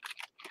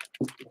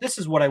 this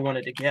is what I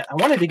wanted to get. I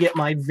wanted to get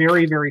my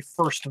very, very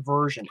first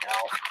version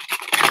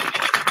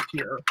out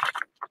here.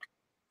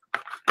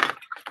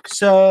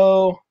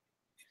 So,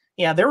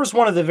 yeah, there was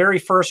one of the very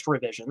first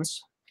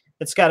revisions.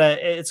 It's got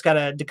a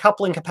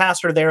decoupling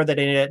capacitor there that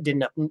it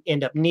didn't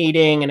end up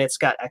needing, and it's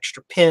got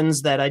extra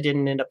pins that I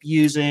didn't end up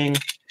using.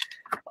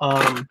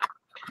 I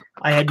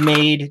had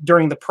made,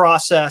 during the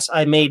process,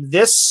 I made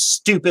this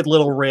stupid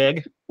little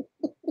rig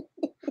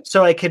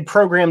so I could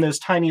program those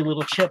tiny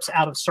little chips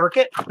out of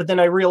circuit. But then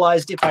I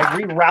realized if I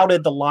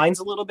rerouted the lines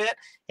a little bit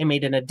and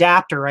made an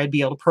adapter, I'd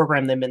be able to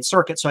program them in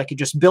circuit. So I could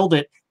just build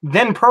it,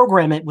 then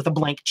program it with a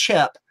blank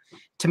chip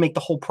to make the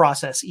whole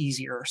process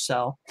easier.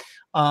 So,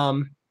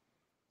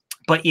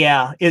 but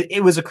yeah,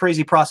 it was a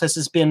crazy process.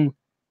 It's been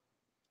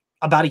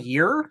about a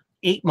year,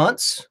 8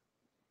 months,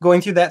 going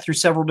through that through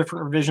several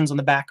different revisions in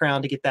the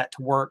background to get that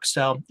to work.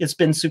 So it's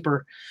been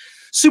super,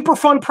 super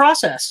fun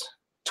process.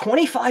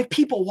 25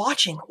 people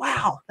watching.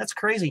 Wow, that's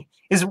crazy.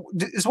 Is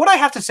what I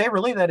have to say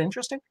really that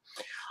interesting?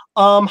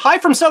 Hi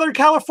from Southern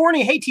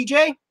California. Hey,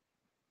 TJ.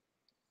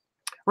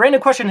 Random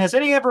question. Has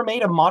any ever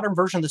made a modern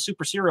version of the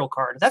Super Serial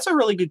card? That's a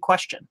really good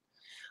question.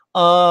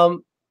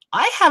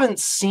 I haven't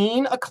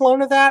seen a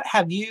clone of that.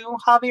 Have you,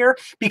 Javier?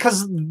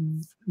 Because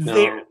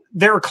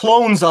they're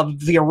clones of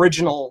the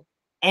original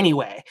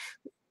anyway.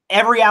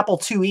 Every Apple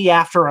IIe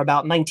after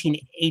about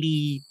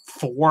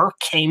 1984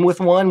 came with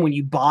one. When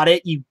you bought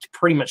it, you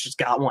pretty much just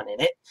got one in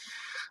it.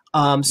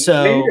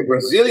 So maybe the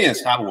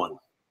Brazilians have one.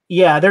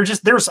 Yeah,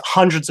 there's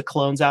hundreds of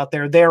clones out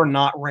there. They're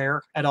not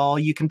rare at all.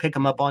 You can pick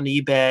them up on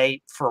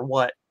eBay for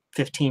what,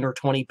 15 or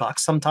 20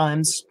 bucks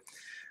sometimes.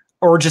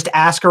 Or just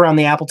ask around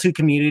the Apple II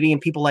community,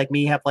 and people like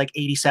me have like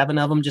 87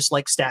 of them just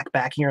like stacked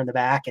back here in the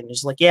back, and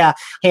just like, yeah,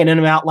 handing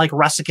them out like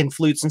Russican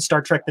flutes in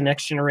Star Trek The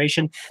Next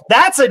Generation.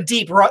 That's a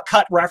deep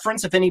cut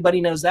reference if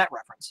anybody knows that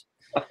reference.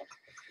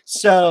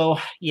 So,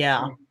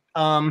 yeah.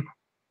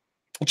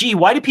 Gee,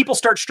 why do people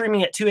start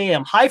streaming at 2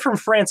 a.m.? Hi from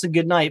France and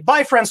good night.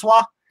 Bye,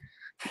 Francois.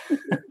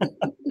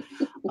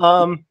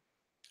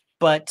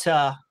 But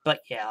yeah,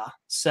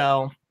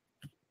 so...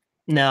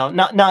 No,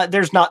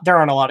 there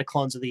aren't a lot of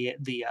clones of the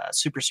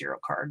Super Serial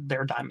card.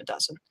 They're a dime a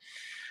dozen.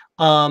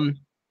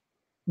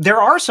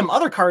 There are some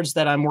other cards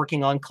that I'm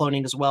working on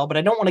cloning as well, but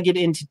I don't want to get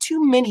into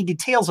too many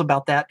details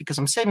about that because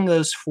I'm saving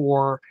those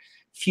for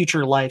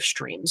future live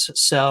streams.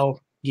 So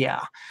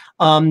yeah,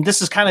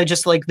 this is kind of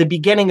just like the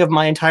beginning of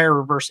my entire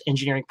reverse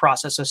engineering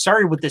process. I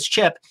started with this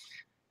chip.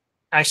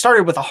 I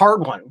started with a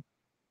hard one,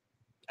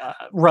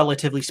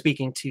 relatively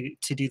speaking,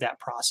 to do that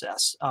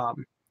process.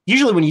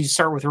 Usually when you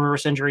start with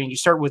reverse engineering, you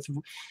start with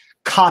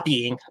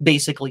copying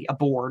basically a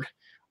board.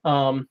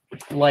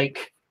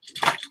 Like,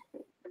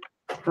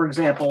 for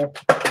example,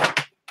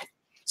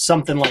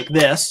 something like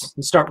this.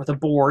 You start with a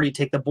board, you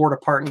take the board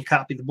apart and you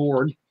copy the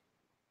board.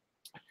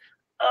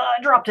 I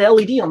dropped a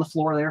LED on the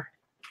floor there.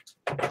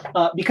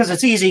 Because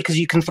it's easy, because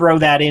you can throw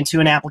that into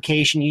an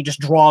application. You just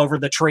draw over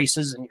the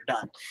traces and you're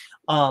done.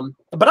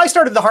 But I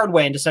started the hard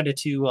way and decided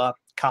to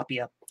copy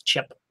a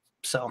chip.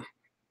 So,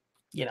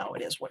 you know,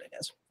 it is what it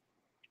is.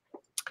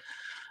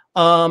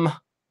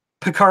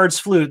 Picard's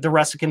flute, the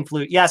Russican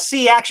flute. Yeah,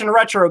 see, Action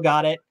Retro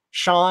got it.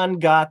 Sean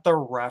got the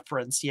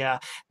reference. Yeah.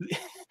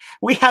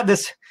 we had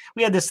this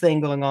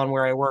thing going on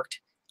where I worked.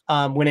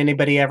 When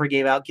anybody ever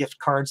gave out gift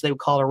cards, they would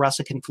call it a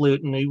Russican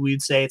flute, and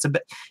we'd say it's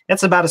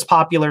about as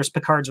popular as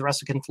Picard's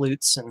Russican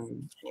flutes.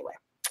 And anyway,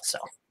 so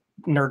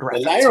nerd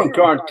reference. The Lyron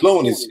card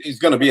clone is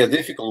going to be a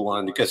difficult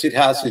one because it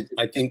has,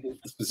 I think,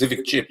 a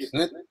specific chip,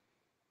 isn't it?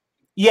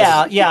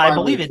 Yeah, I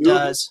believe it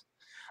does.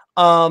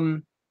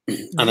 And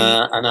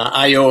an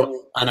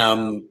IO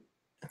and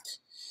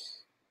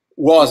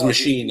WAS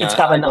machine. It's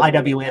got an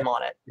IWM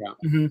on it. Yeah.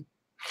 Mm-hmm.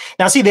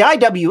 Now, see, the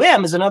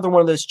IWM is another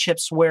one of those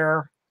chips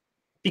where,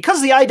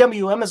 because the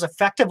IWM is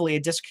effectively a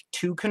Disk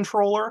 2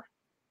 controller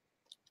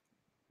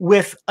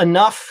with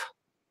enough,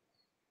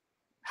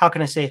 how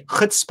can I say,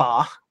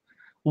 chutzpah,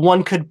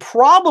 one could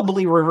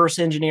probably reverse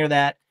engineer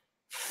that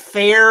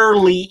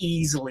fairly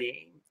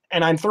easily.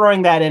 And I'm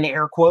throwing that in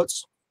air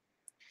quotes,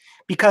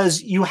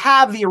 because you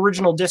have the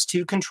original Disk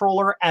 2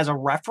 controller as a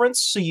reference,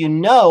 so you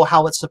know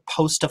how it's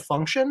supposed to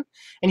function.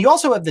 And you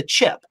also have the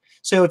chip.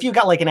 So if you've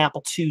got like an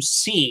Apple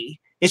IIc,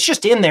 it's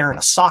just in there in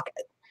a socket.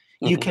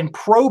 You can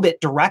probe it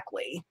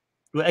directly,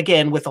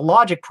 again, with a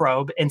logic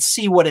probe, and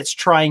see what it's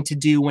trying to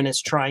do when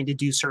it's trying to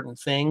do certain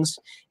things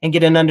and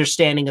get an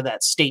understanding of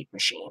that state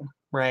machine,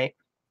 right?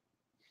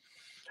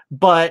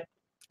 But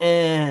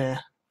Javier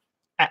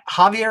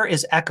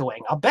is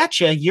echoing. I'll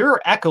bet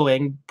you're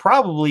echoing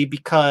probably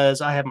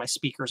because I have my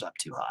speakers up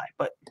too high.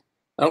 But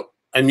oh,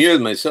 I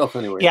muted myself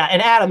anyway. Yeah,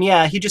 and Adam,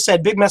 yeah, he just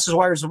said Big Message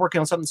Wires is working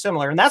on something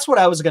similar, and that's what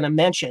I was going to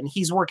mention.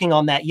 He's working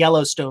on that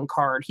Yellowstone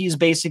card. He's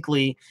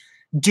basically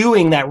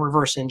doing that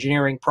reverse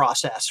engineering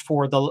process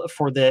for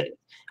the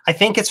I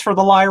think it's for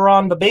the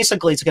Lyron, but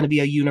basically it's going to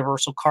be a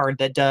universal card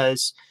that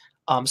does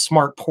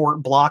smart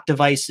port block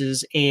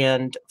devices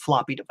and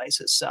floppy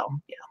devices. So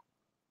yeah.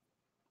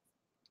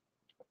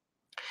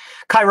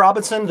 Kai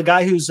Robinson, the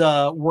guy who's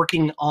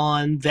working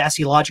on the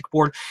SE Logic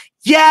board.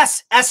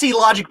 Yes, SE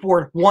Logic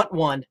board. Want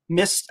one.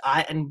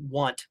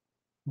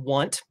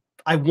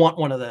 I want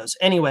one of those.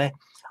 Anyway,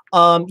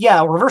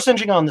 yeah, reverse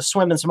engineering on the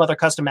Swim and some other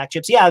custom Mac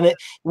chips. Yeah, and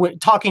we're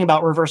talking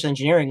about reverse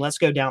engineering. Let's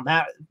go down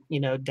that,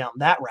 down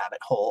that rabbit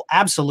hole.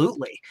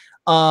 Absolutely.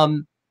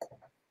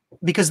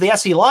 Because the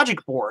SE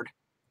Logic board,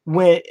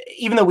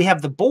 even though we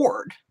have the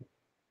board,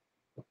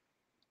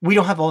 we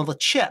don't have all the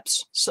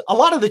chips. So a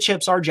lot of the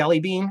chips are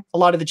Jelly Bean. A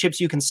lot of the chips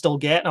you can still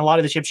get, and a lot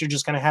of the chips you're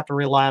just going to have to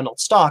rely on old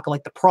stock,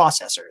 like the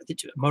processor.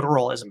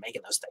 Motorola isn't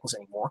making those things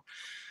anymore.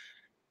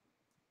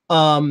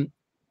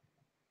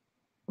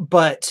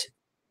 But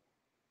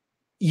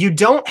you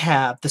don't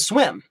have the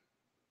Swim.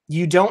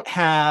 You don't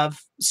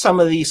have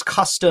some of these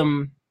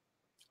custom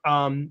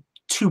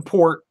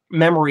 2-port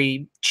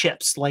memory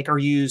chips like are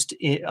used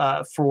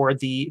for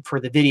the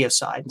video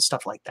side and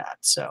stuff like that.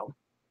 So,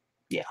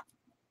 yeah.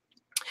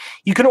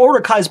 You can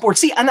order Kai's board.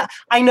 See, and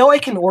I know I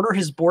can order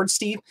his board,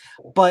 Steve,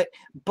 but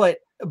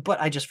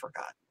I just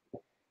forgot.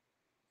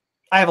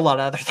 I have a lot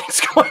of other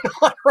things going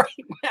on right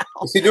now.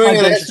 Is he doing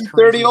an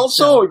SC30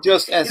 also, or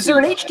just SC? Is there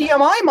an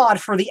HDMI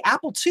mod for the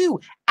Apple II?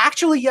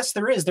 Actually, yes,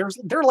 there is. There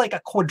are like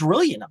a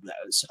quadrillion of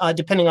those,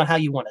 depending on how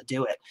you want to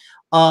do it.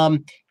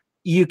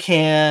 You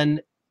can.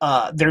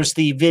 There's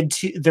the Vid.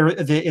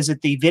 Is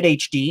it the Vid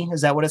HD?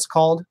 Is that what it's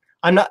called?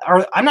 I'm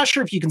not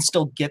sure if you can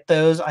still get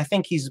those. I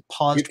think he's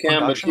paused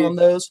production on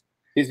those.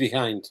 He's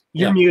behind.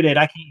 You're muted.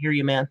 I can't hear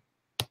you, man.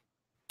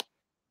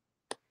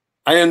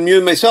 I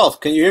unmute myself.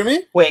 Can you hear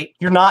me? Wait,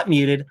 you're not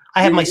muted.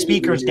 I have my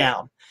speakers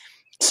down,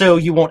 so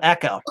you won't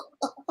echo.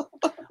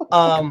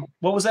 What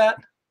was that?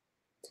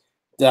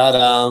 That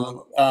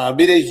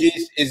VidHD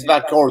is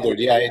back ordered.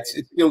 Yeah, it's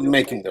still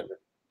making them.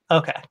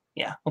 Okay.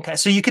 Yeah. Okay.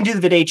 So you can do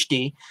the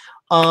VidHD.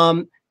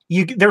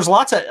 There's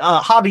lots of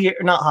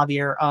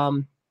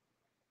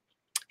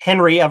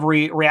Henry of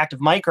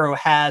Reactive Micro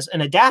has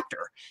an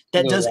adapter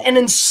that does an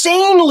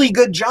insanely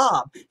good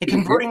job at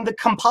converting the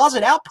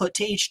composite output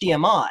to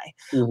HDMI.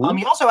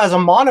 He also has a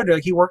monitor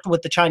he worked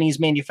with the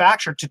Chinese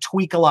manufacturer to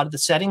tweak a lot of the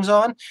settings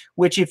on,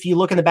 which if you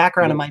look in the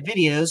background of my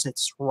videos,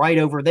 it's right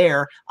over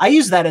there. I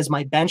use that as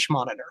my bench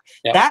monitor.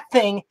 Yeah. That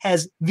thing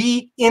has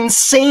the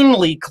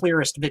insanely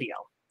clearest video.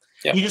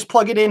 Yeah. You just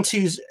plug it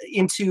into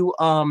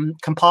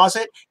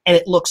composite and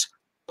it looks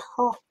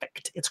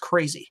perfect. It's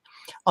crazy.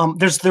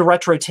 There's the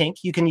RetroTink.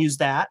 You can use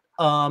that.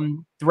 The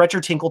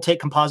RetroTink will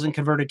take composite and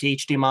convert it to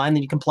HDMI, and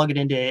then you can plug it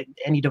into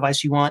any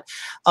device you want.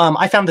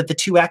 I found that the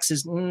 2X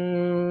is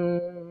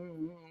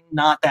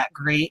not that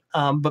great,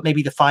 but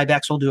maybe the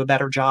 5X will do a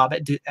better job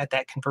at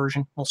that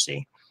conversion. We'll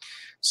see.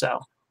 So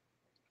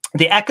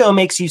the Echo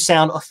makes you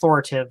sound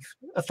authoritative,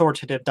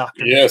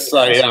 Dr. Yes,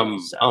 I am.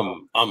 So,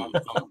 I'm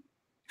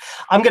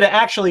going to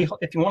actually,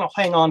 if you want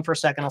to hang on for a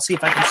second, I'll see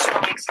if I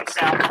can make some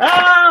sound.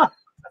 Ah!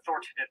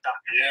 Authoritative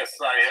doctor. Yes,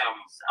 I am.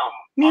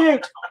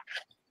 Mute.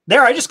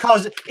 There, I just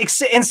caused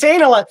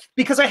insane a lot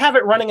because I have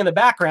it running in the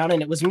background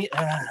and it was me.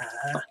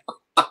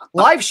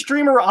 Live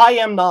streamer, I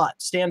am not.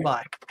 Stand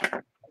by.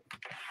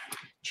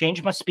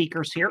 Change my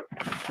speakers here.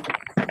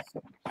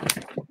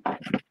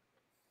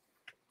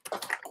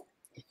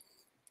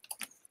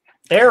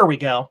 There we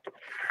go.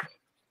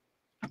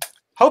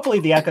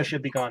 Hopefully the echo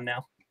should be gone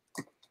now.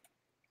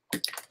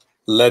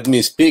 Let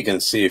me speak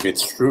and see if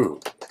it's true.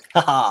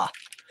 Haha.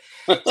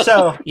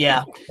 So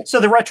yeah, so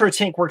the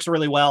RetroTink works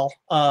really well,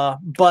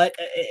 but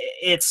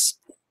it's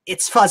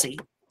fuzzy.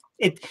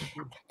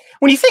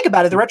 When you think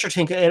about it, the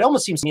RetroTink, it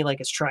almost seems to me like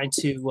it's trying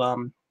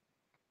to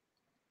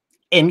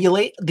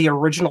emulate the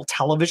original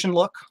television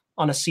look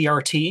on a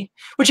CRT.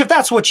 Which, if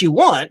that's what you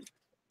want,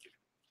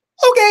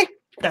 okay,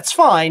 that's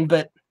fine.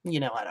 But I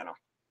don't know.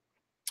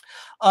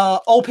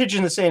 Old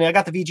Pigeon is saying, I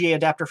got the VGA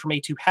adapter from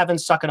A2 Heaven,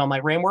 stuck it on my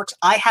RamWorks.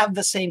 I have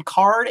the same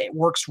card. It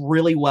works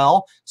really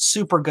well,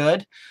 super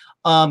good.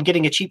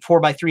 Getting a cheap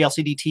 4x3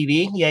 LCD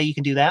TV. Yeah, you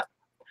can do that.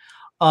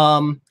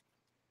 I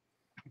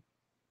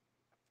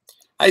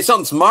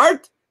sound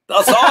smart?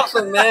 That's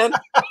awesome, man.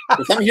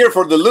 I'm here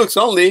for the looks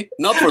only,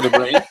 not for the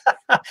brain.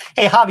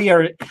 Hey,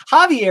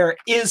 Javier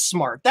is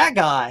smart. That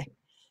guy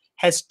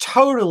has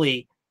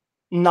totally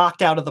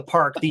knocked out of the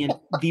park the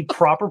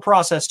proper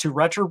process to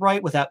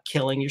retrobrite without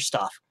killing your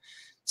stuff.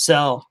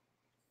 So,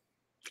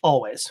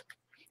 always.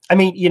 I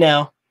mean,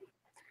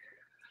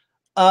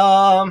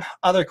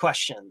 other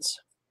questions.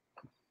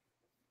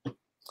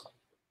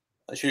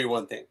 I'll show you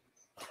one thing.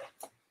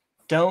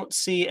 Don't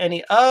see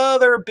any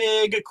other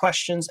big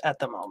questions at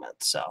the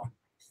moment. So,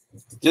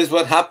 this is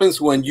what happens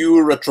when you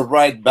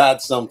retrowrite bad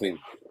something.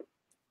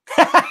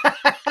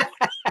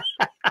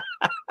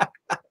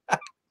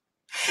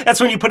 That's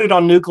when you put it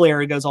on nuclear,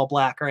 it goes all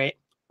black, right?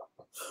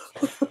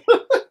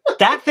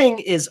 That thing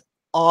is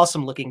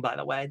awesome looking, by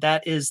the way.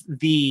 That is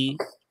the.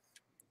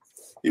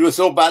 It was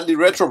so badly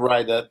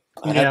retrowrite that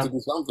I had to do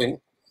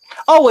something.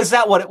 Oh, is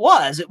that what it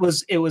was?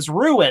 It was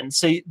ruined.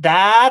 So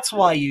that's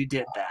why you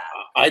did that.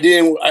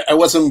 I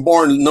wasn't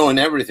born knowing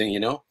everything,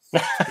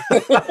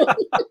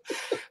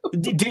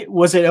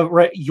 Was it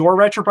your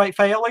retrobrite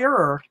failure,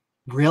 or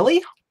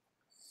really?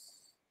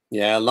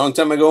 Yeah, a long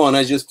time ago, and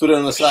I just put it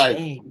on the side.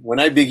 Shame. When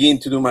I begin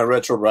to do my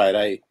retro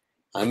ride,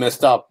 I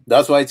messed up.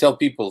 That's why I tell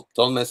people,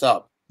 don't mess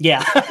up.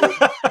 Yeah.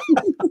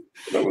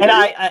 And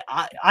I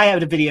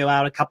had a video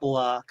out a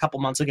couple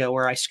months ago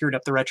where I screwed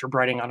up the retro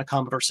brighting on a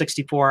Commodore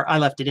 64. I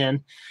left it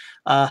in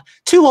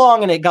too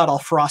long and it got all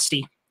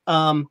frosty.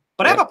 But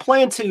I have a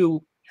plan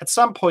to, at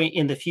some point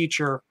in the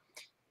future,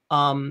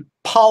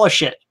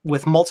 polish it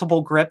with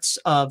multiple grips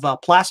of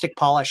plastic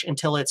polish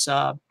until it's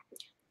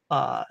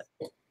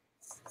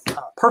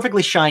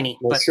perfectly shiny.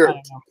 My but shirt. I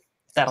don't know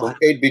if that'll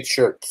happen. 8-bit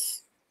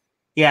shirts.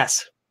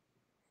 Yes.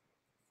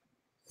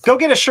 Go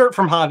get a shirt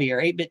from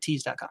Javier,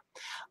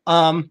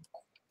 8bittees.com.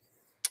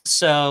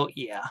 So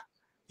yeah,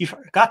 you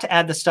forgot to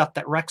add the stuff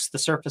that wrecks the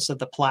surface of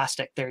the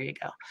plastic. There you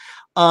go.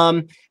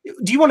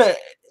 Do you want to?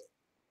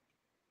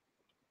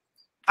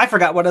 I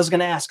forgot what I was going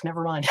to ask.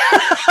 Never mind.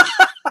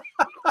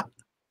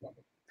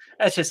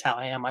 That's just how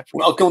I am.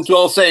 Welcome to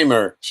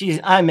Alzheimer.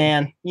 Jeez,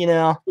 man. You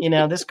know,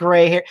 this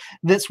gray hair.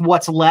 This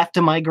what's left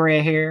of my gray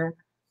hair.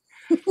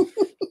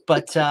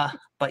 But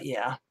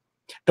yeah,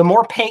 the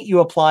more paint you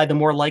apply, the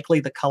more likely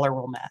the color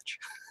will match.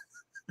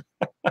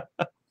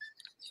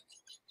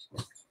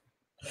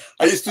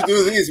 I used to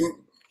do these.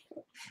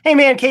 Hey,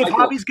 man, Cave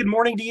Hobbies, good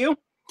morning to you.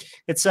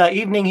 It's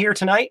evening here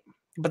tonight,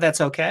 but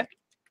that's okay.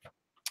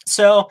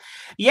 So,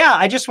 yeah,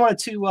 I just wanted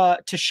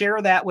to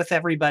share that with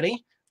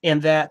everybody,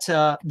 and that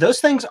those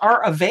things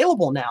are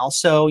available now.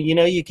 So,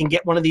 you can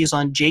get one of these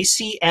on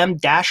jcm-1.com.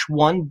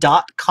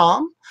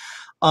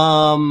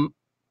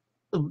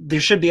 There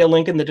should be a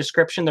link in the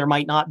description. There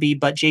might not be,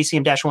 but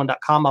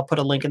jcm-1.com. I'll put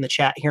a link in the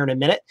chat here in a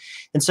minute.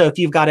 And so if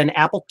you've got an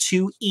Apple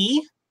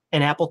IIe,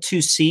 an Apple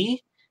IIc,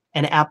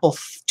 an Apple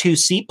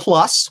IIc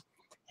Plus,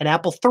 an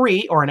Apple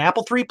III, or an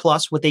Apple III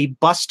Plus with a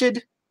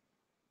busted,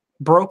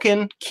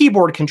 broken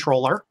keyboard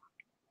controller,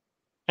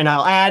 and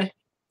I'll add,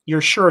 you're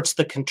sure it's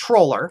the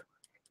controller,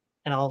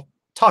 and I'll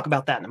talk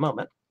about that in a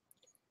moment.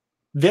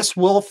 This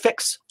will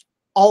fix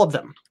all of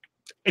them.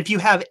 If you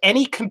have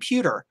any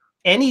computer,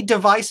 any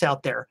device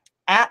out there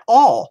at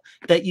all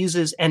that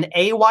uses an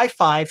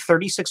AY5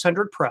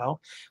 3600 Pro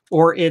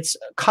or its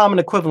common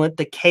equivalent,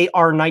 the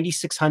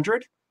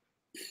KR9600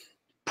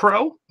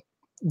 Pro,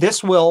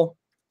 this will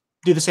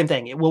do the same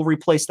thing. It will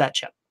replace that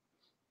chip.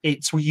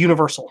 It's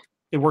universal.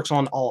 It works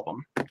on all of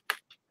them.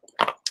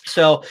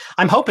 So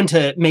I'm hoping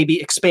to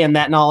maybe expand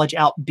that knowledge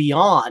out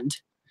beyond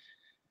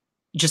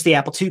just the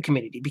Apple II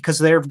community, because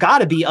there have got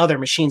to be other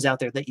machines out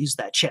there that use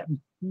that chip.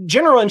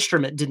 General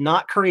Instrument did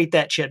not create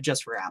that chip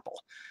just for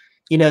Apple.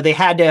 They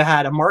had to have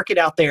had a market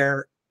out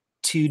there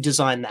to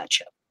design that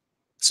chip.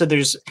 So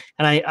there's,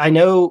 and I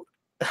know,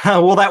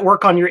 will that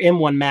work on your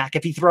M1 Mac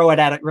if you throw it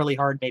at it really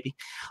hard, maybe?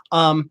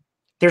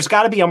 There's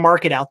got to be a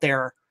market out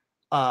there.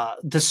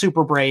 The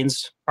Super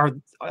Brains are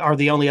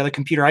the only other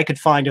computer I could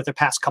find of the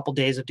past couple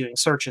days of doing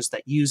searches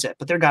that use it,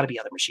 but there got to be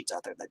other machines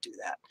out there that do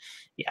that.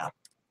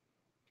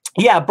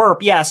 Yeah,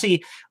 burp. Yeah,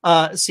 see,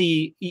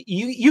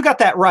 you got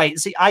that right.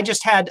 See, I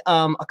just had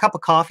a cup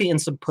of coffee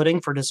and some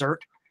pudding for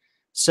dessert,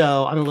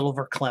 so I'm a little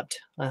verklempt.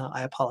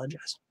 I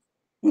apologize.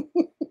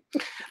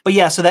 But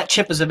yeah, so that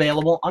chip is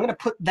available. I'm going to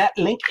put that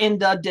link in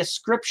the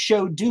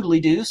description.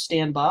 Doodly doo.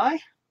 Stand by.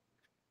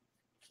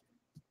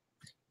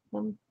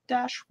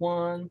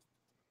 1-1.com.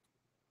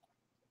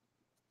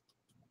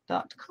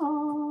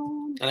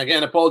 And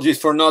again, apologies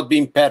for not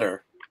being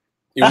better.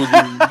 It would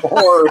be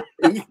more.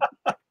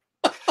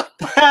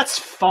 That's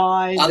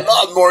fine. A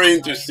lot more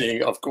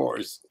interesting, of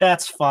course.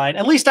 That's fine.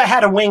 At least I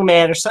had a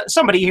wingman or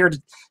somebody here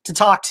to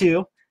talk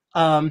to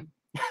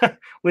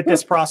with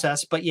this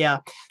process. But yeah,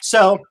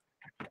 so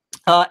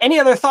any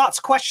other thoughts,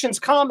 questions,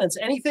 comments,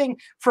 anything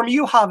from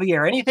you,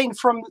 Javier? Anything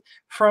from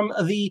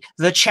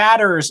the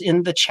chatters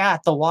in the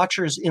chat, the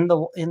watchers in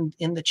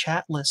the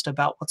chat list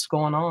about what's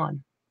going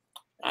on?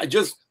 I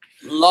just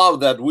love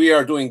that we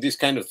are doing these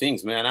kind of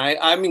things, man.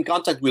 I'm in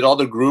contact with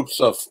other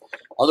groups of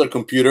other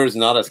computers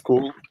not as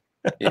cool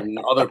in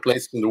other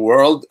places in the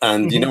world,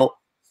 and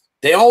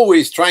they're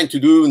always trying to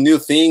do new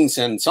things,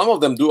 and some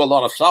of them do a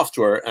lot of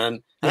software,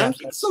 and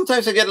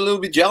sometimes I get a little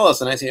bit jealous,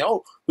 and I say,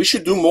 oh, we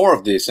should do more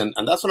of this, and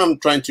that's what I'm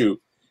trying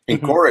to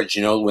encourage.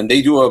 When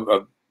they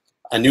do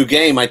a new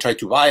game, I try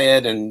to buy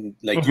it, and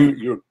like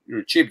you're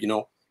cheap,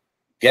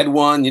 get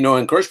one,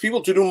 encourage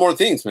people to do more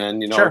things, man.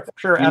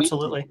 Sure,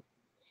 absolutely.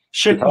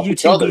 Should you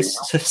two be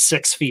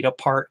 6 feet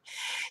apart?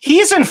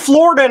 He's in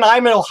Florida and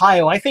I'm in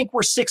Ohio. I think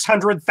we're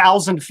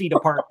 600,000 feet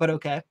apart, but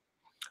okay.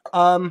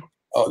 Oh,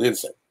 didn't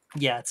say.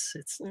 Yeah,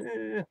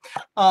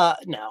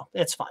 no,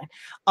 it's fine.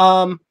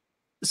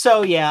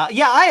 So yeah,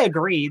 I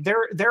agree.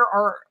 There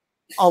are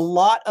a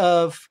lot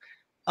of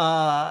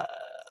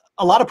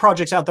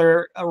projects out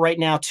there right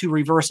now to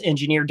reverse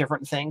engineer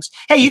different things.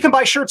 Hey, you can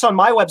buy shirts on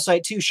my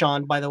website too,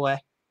 Sean, by the way.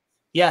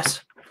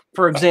 Yes,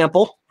 for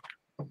example.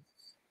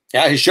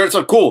 Yeah, his shirts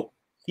are cool.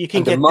 You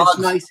can get this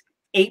nice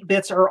 8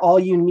 bits are all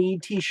you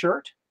need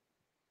t-shirt.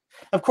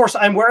 Of course,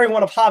 I'm wearing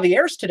one of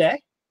Javier's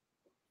today.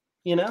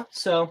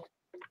 So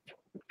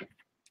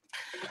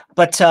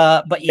but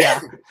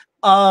yeah.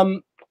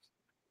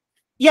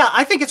 Yeah,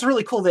 I think it's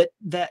really cool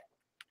that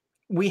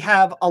we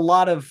have a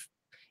lot of,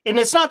 and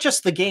it's not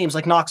just the games,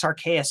 like Nox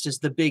Archaeist is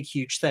the big,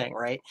 huge thing,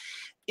 right?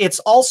 It's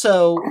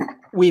also,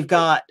 we've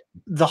got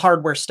the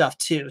hardware stuff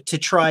too, to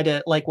try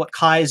to, like what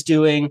Kai is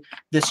doing,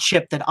 this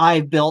chip that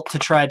I've built to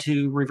try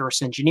to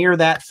reverse engineer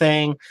that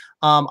thing.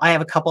 I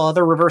have a couple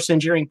other reverse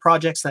engineering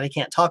projects that I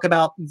can't talk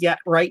about yet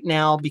right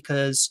now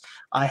because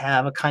I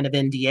have a kind of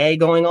NDA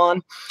going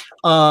on.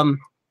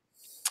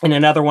 And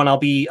another one, I'll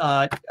be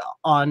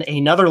on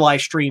another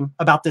live stream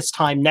about this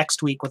time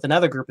next week with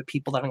another group of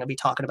people that I'm going to be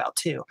talking about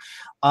too.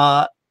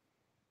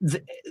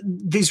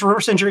 These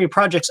reverse engineering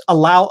projects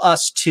allow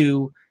us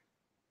to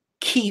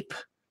keep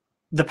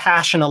the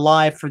passion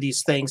alive for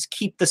these things,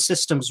 keep the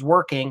systems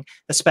working,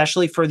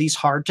 especially for these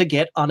hard to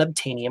get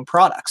unobtainium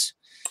products.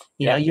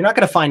 You know, you're not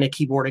going to find a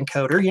keyboard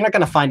encoder. You're not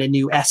going to find a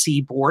new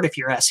SE board if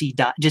you're SE.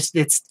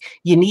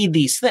 You need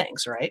these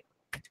things, right?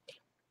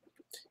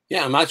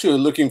 Yeah, I'm actually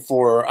looking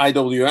for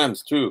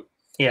IWMs too.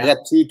 Yeah, I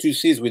got two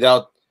 2Cs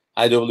without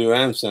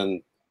IWMs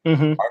and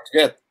hard to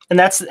get. And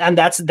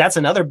that's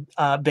another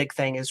big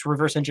thing is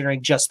reverse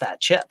engineering just that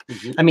chip.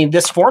 I mean,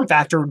 this form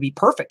factor would be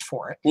perfect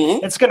for it.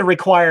 It's going to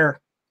require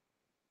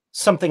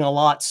something a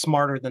lot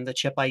smarter than the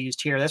chip I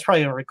used here. That's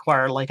probably going to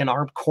require like an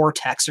ARM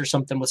Cortex or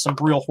something with some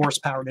real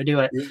horsepower to do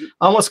it.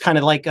 Almost kind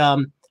of like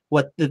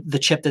what the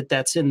chip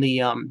that's in the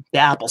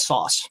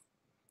applesauce,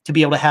 to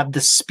be able to have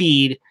the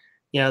speed,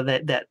 you know,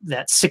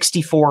 that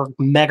 64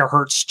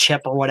 megahertz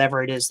chip or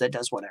whatever it is that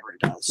does whatever it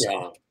does.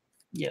 Yeah.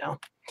 You know,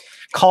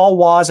 call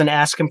Woz and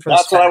ask him for.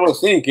 That's what I was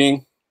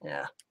thinking.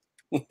 Yeah.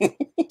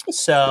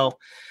 So,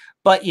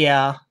 but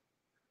yeah.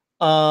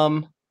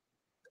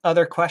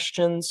 Other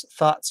questions,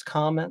 thoughts,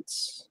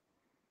 comments?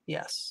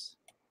 Yes.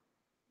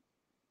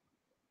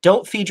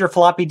 Don't feed your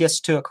floppy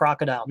disk to a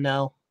crocodile.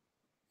 No,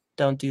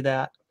 don't do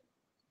that.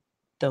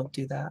 Don't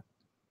do that.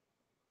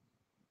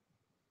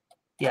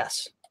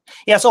 Yes.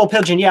 Yes, Old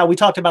Pigeon. Yeah, we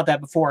talked about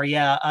that before.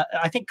 Yeah,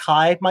 I think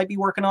Kai might be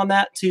working on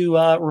that to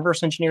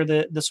reverse engineer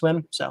the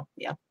swim. So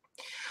yeah.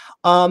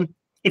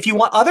 If you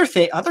want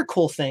other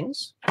cool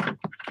things,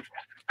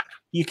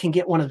 you can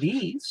get one of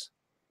these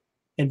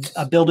and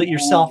build it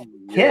yourself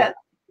kit.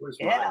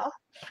 Yeah.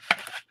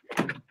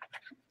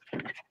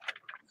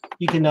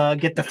 You can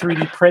get the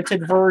 3D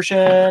printed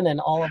version and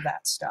all of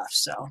that stuff.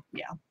 So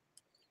yeah.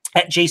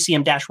 At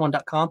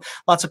jcm-1.com.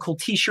 Lots of cool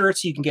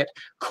t-shirts. You can get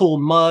cool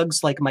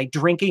mugs, like my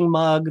drinking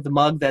mug, the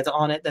mug that's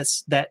on it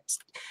that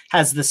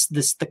has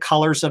the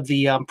colors of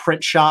the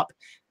print shop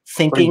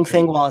thinking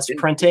thing while it's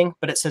printing,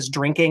 but it says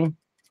drinking.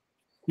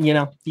 You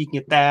know, you can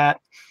get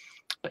that.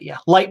 But yeah,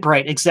 Light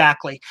Bright,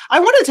 exactly. I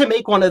wanted to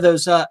make one of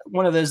those that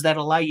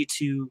allow you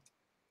to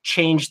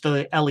change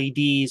the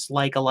LEDs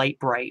like a Light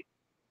Bright,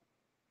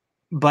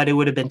 but it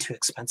would have been too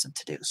expensive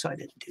to do, so I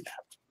didn't do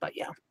that. But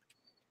yeah.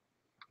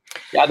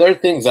 Yeah, there are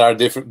things that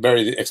are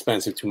very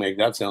expensive to make.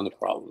 That's the only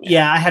problem.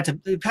 Yeah, I had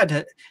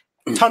to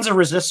tons of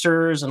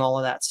resistors and all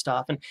of that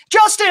stuff. And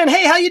Justin,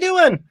 hey, how you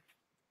doing?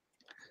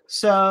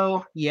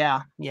 So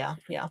yeah.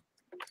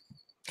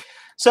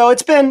 So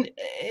it's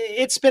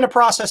been a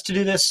process to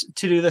do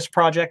this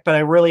project, but I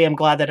really am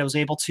glad that I was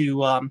able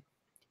to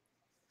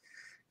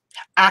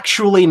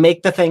actually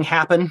make the thing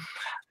happen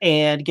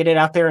and get it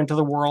out there into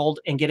the world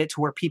and get it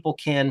to where people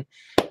can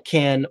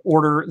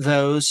order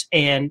those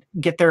and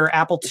get their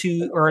Apple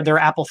II or their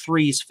Apple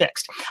IIIs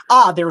fixed.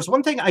 There was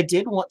one thing I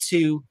did want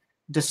to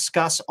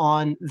discuss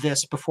on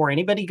this before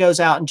anybody goes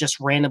out and just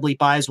randomly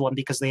buys one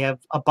because they have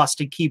a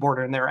busted keyboard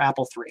in their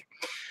Apple III.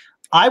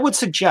 I would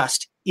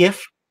suggest,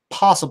 if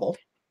possible,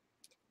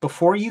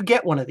 before you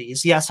get one of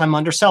these, yes, I'm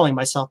underselling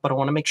myself, but I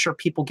want to make sure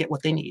people get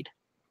what they need.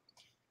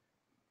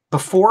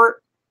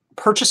 Before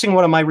purchasing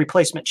one of my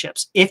replacement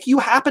chips, if you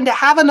happen to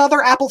have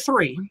another Apple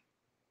III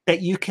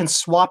that you can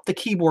swap the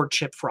keyboard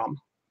chip from,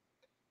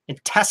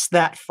 and test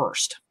that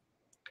first.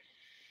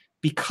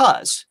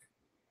 Because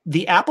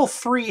the Apple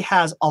III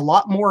has a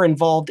lot more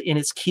involved in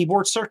its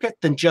keyboard circuit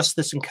than just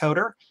this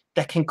encoder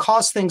that can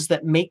cause things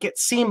that make it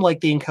seem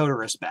like the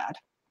encoder is bad.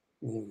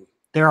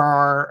 There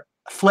are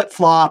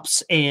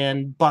flip-flops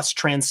and bus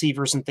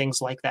transceivers and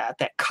things like that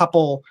that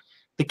couple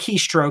the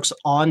keystrokes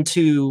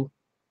onto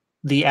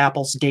the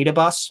Apple's data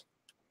bus,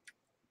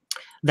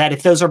 that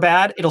if those are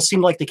bad, it'll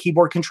seem like the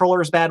keyboard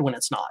controller is bad when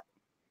it's not.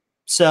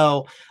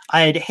 So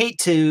I'd hate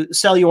to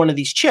sell you one of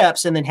these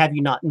chips and then have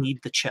you not need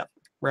the chip,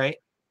 right?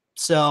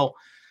 So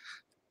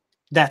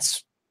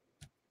that's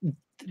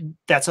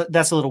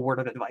a little word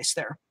of advice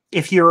there.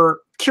 If you're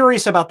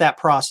curious about that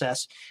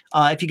process,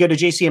 if you go to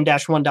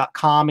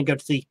jcm-1.com and go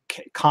to the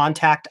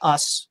Contact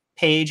Us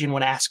page and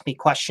want to ask me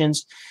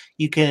questions,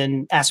 you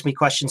can ask me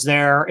questions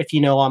there. If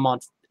you know I'm on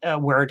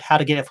how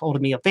to get a hold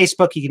of me on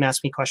Facebook, you can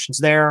ask me questions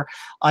there.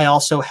 I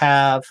also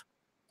have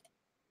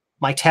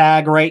my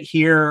tag right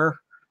here,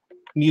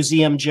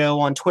 Museum Joe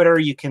on Twitter.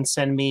 You can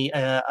send me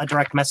a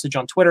direct message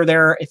on Twitter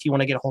there if you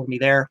want to get a hold of me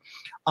there.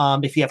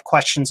 If you have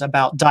questions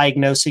about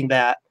diagnosing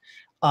that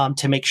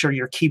to make sure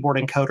your keyboard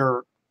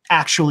encoder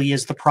actually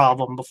is the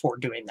problem before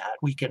doing that,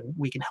 we can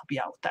help you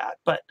out with that.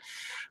 But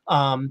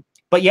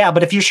But yeah,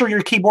 but if you're sure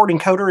your keyboard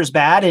encoder is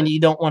bad and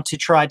you don't want to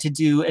try to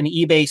do an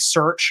eBay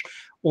search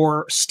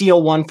or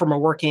steal one from a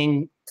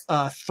working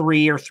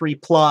 3 or 3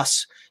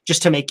 plus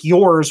just to make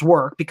yours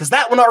work, because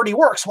that one already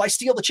works, why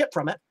steal the chip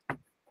from it?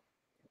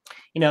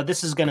 You know,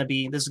 this is going to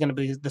be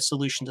the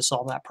solution to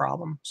solve that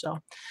problem. So,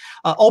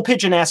 Old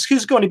Pigeon asks,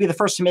 who's going to be the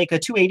first to make a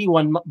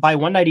 281 by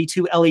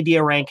 192 LED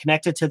array and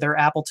connect it to their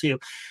Apple II?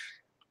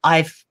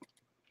 I've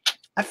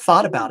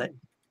thought about it.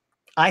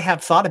 I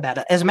have thought about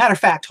it. As a matter of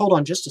fact, hold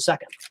on just a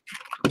second.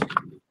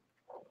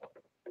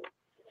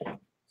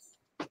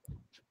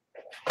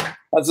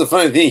 That's the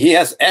funny thing. He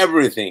has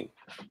everything.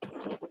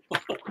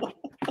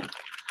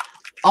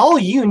 All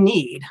you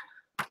need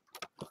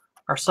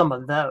are some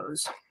of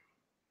those.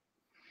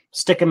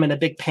 Stick them in a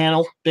big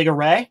panel, big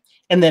array,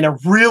 and then a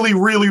really,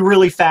 really,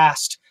 really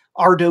fast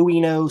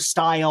Arduino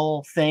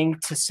style thing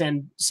to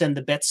send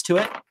the bits to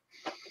it.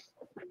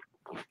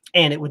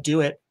 And it would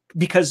do it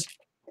because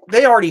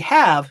they already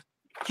have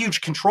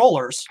huge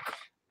controllers.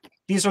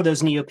 These are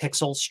those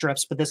NeoPixel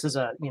strips, but this is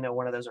a, you know,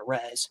 one of those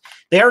arrays.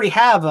 They already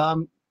have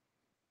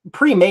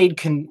pre-made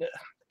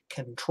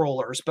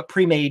controllers, but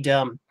pre-made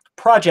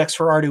projects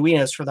for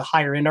Arduinos, for the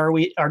higher end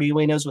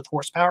Arduinos with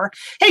horsepower.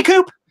 Hey,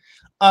 Coop!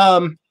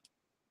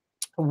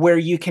 Where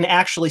you can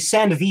actually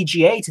send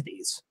VGA to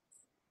these.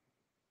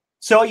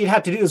 So all you'd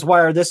have to do is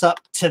wire this up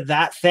to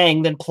that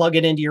thing, then plug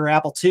it into your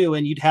Apple II,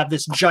 and you'd have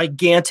this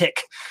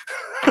gigantic,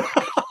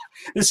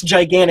 this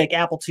gigantic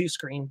Apple II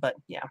screen. But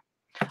yeah,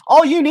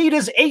 all you need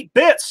is 8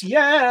 bits.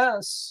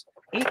 Yes,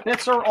 8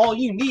 bits are all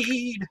you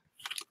need.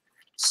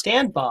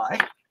 Stand by.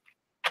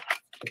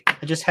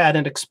 I just had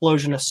an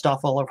explosion of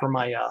stuff all over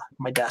my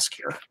my desk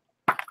here.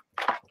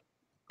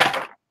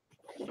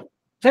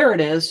 There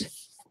it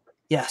is.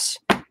 Yes,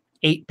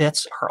 8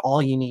 bits are all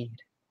you need.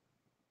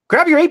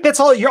 Grab your 8 bits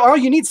all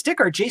you need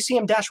sticker at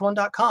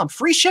jcm-1.com.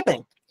 Free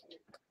shipping.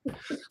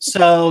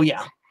 So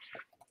yeah.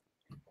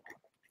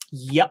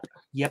 Yep,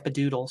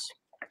 doodles.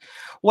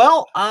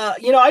 Well,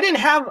 you know, I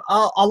didn't have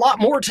a lot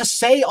more to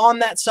say on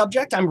that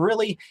subject. I'm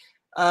really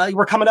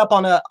we're coming up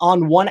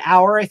on 1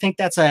 hour. I think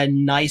that's a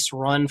nice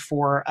run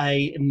for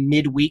a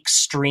midweek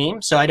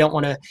stream. So I don't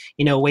want to,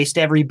 you know, waste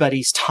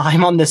everybody's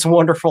time on this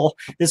wonderful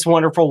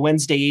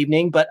Wednesday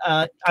evening. But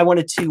I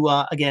wanted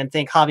to again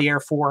thank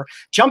Javier for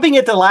jumping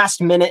at the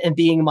last minute and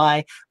being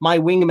my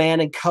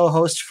wingman and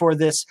co-host for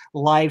this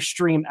live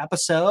stream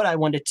episode. I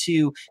wanted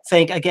to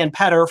thank again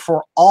Petar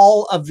for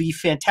all of the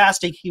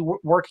fantastic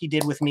work he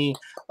did with me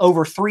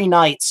over 3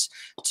 nights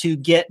to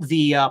get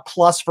the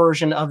plus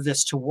version of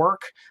this to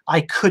work.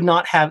 I could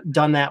not have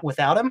done that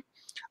without him.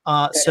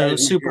 So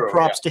super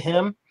props to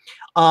him.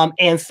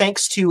 And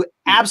thanks to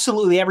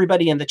absolutely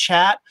everybody in the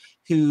chat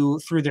who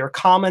threw their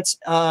comments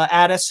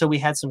at us. So we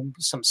had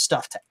some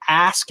stuff to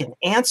ask and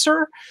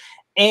answer.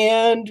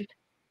 And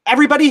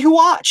everybody who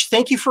watched,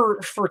 thank you for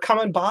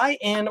coming by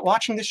and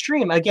watching the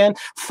stream. Again,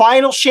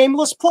 final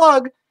shameless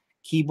plug.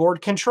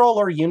 Keyboard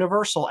controller,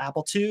 universal,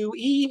 Apple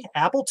IIe,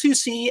 Apple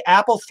IIc,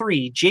 Apple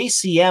III,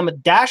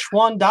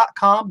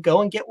 jcm-1.com.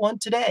 Go and get one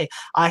today.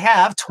 I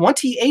have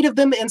 28 of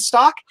them in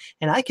stock,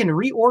 and I can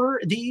reorder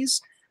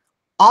these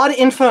ad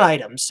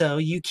infinitum. So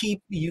you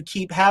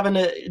keep having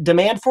a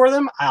demand for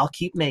them, I'll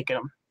keep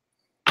making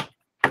them.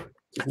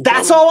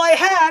 That's all I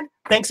had.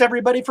 Thanks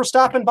everybody for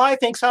stopping by.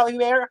 Thanks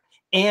Javier,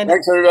 and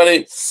thanks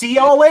everybody. See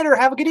y'all later.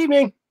 Have a good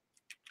evening.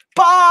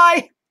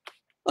 Bye.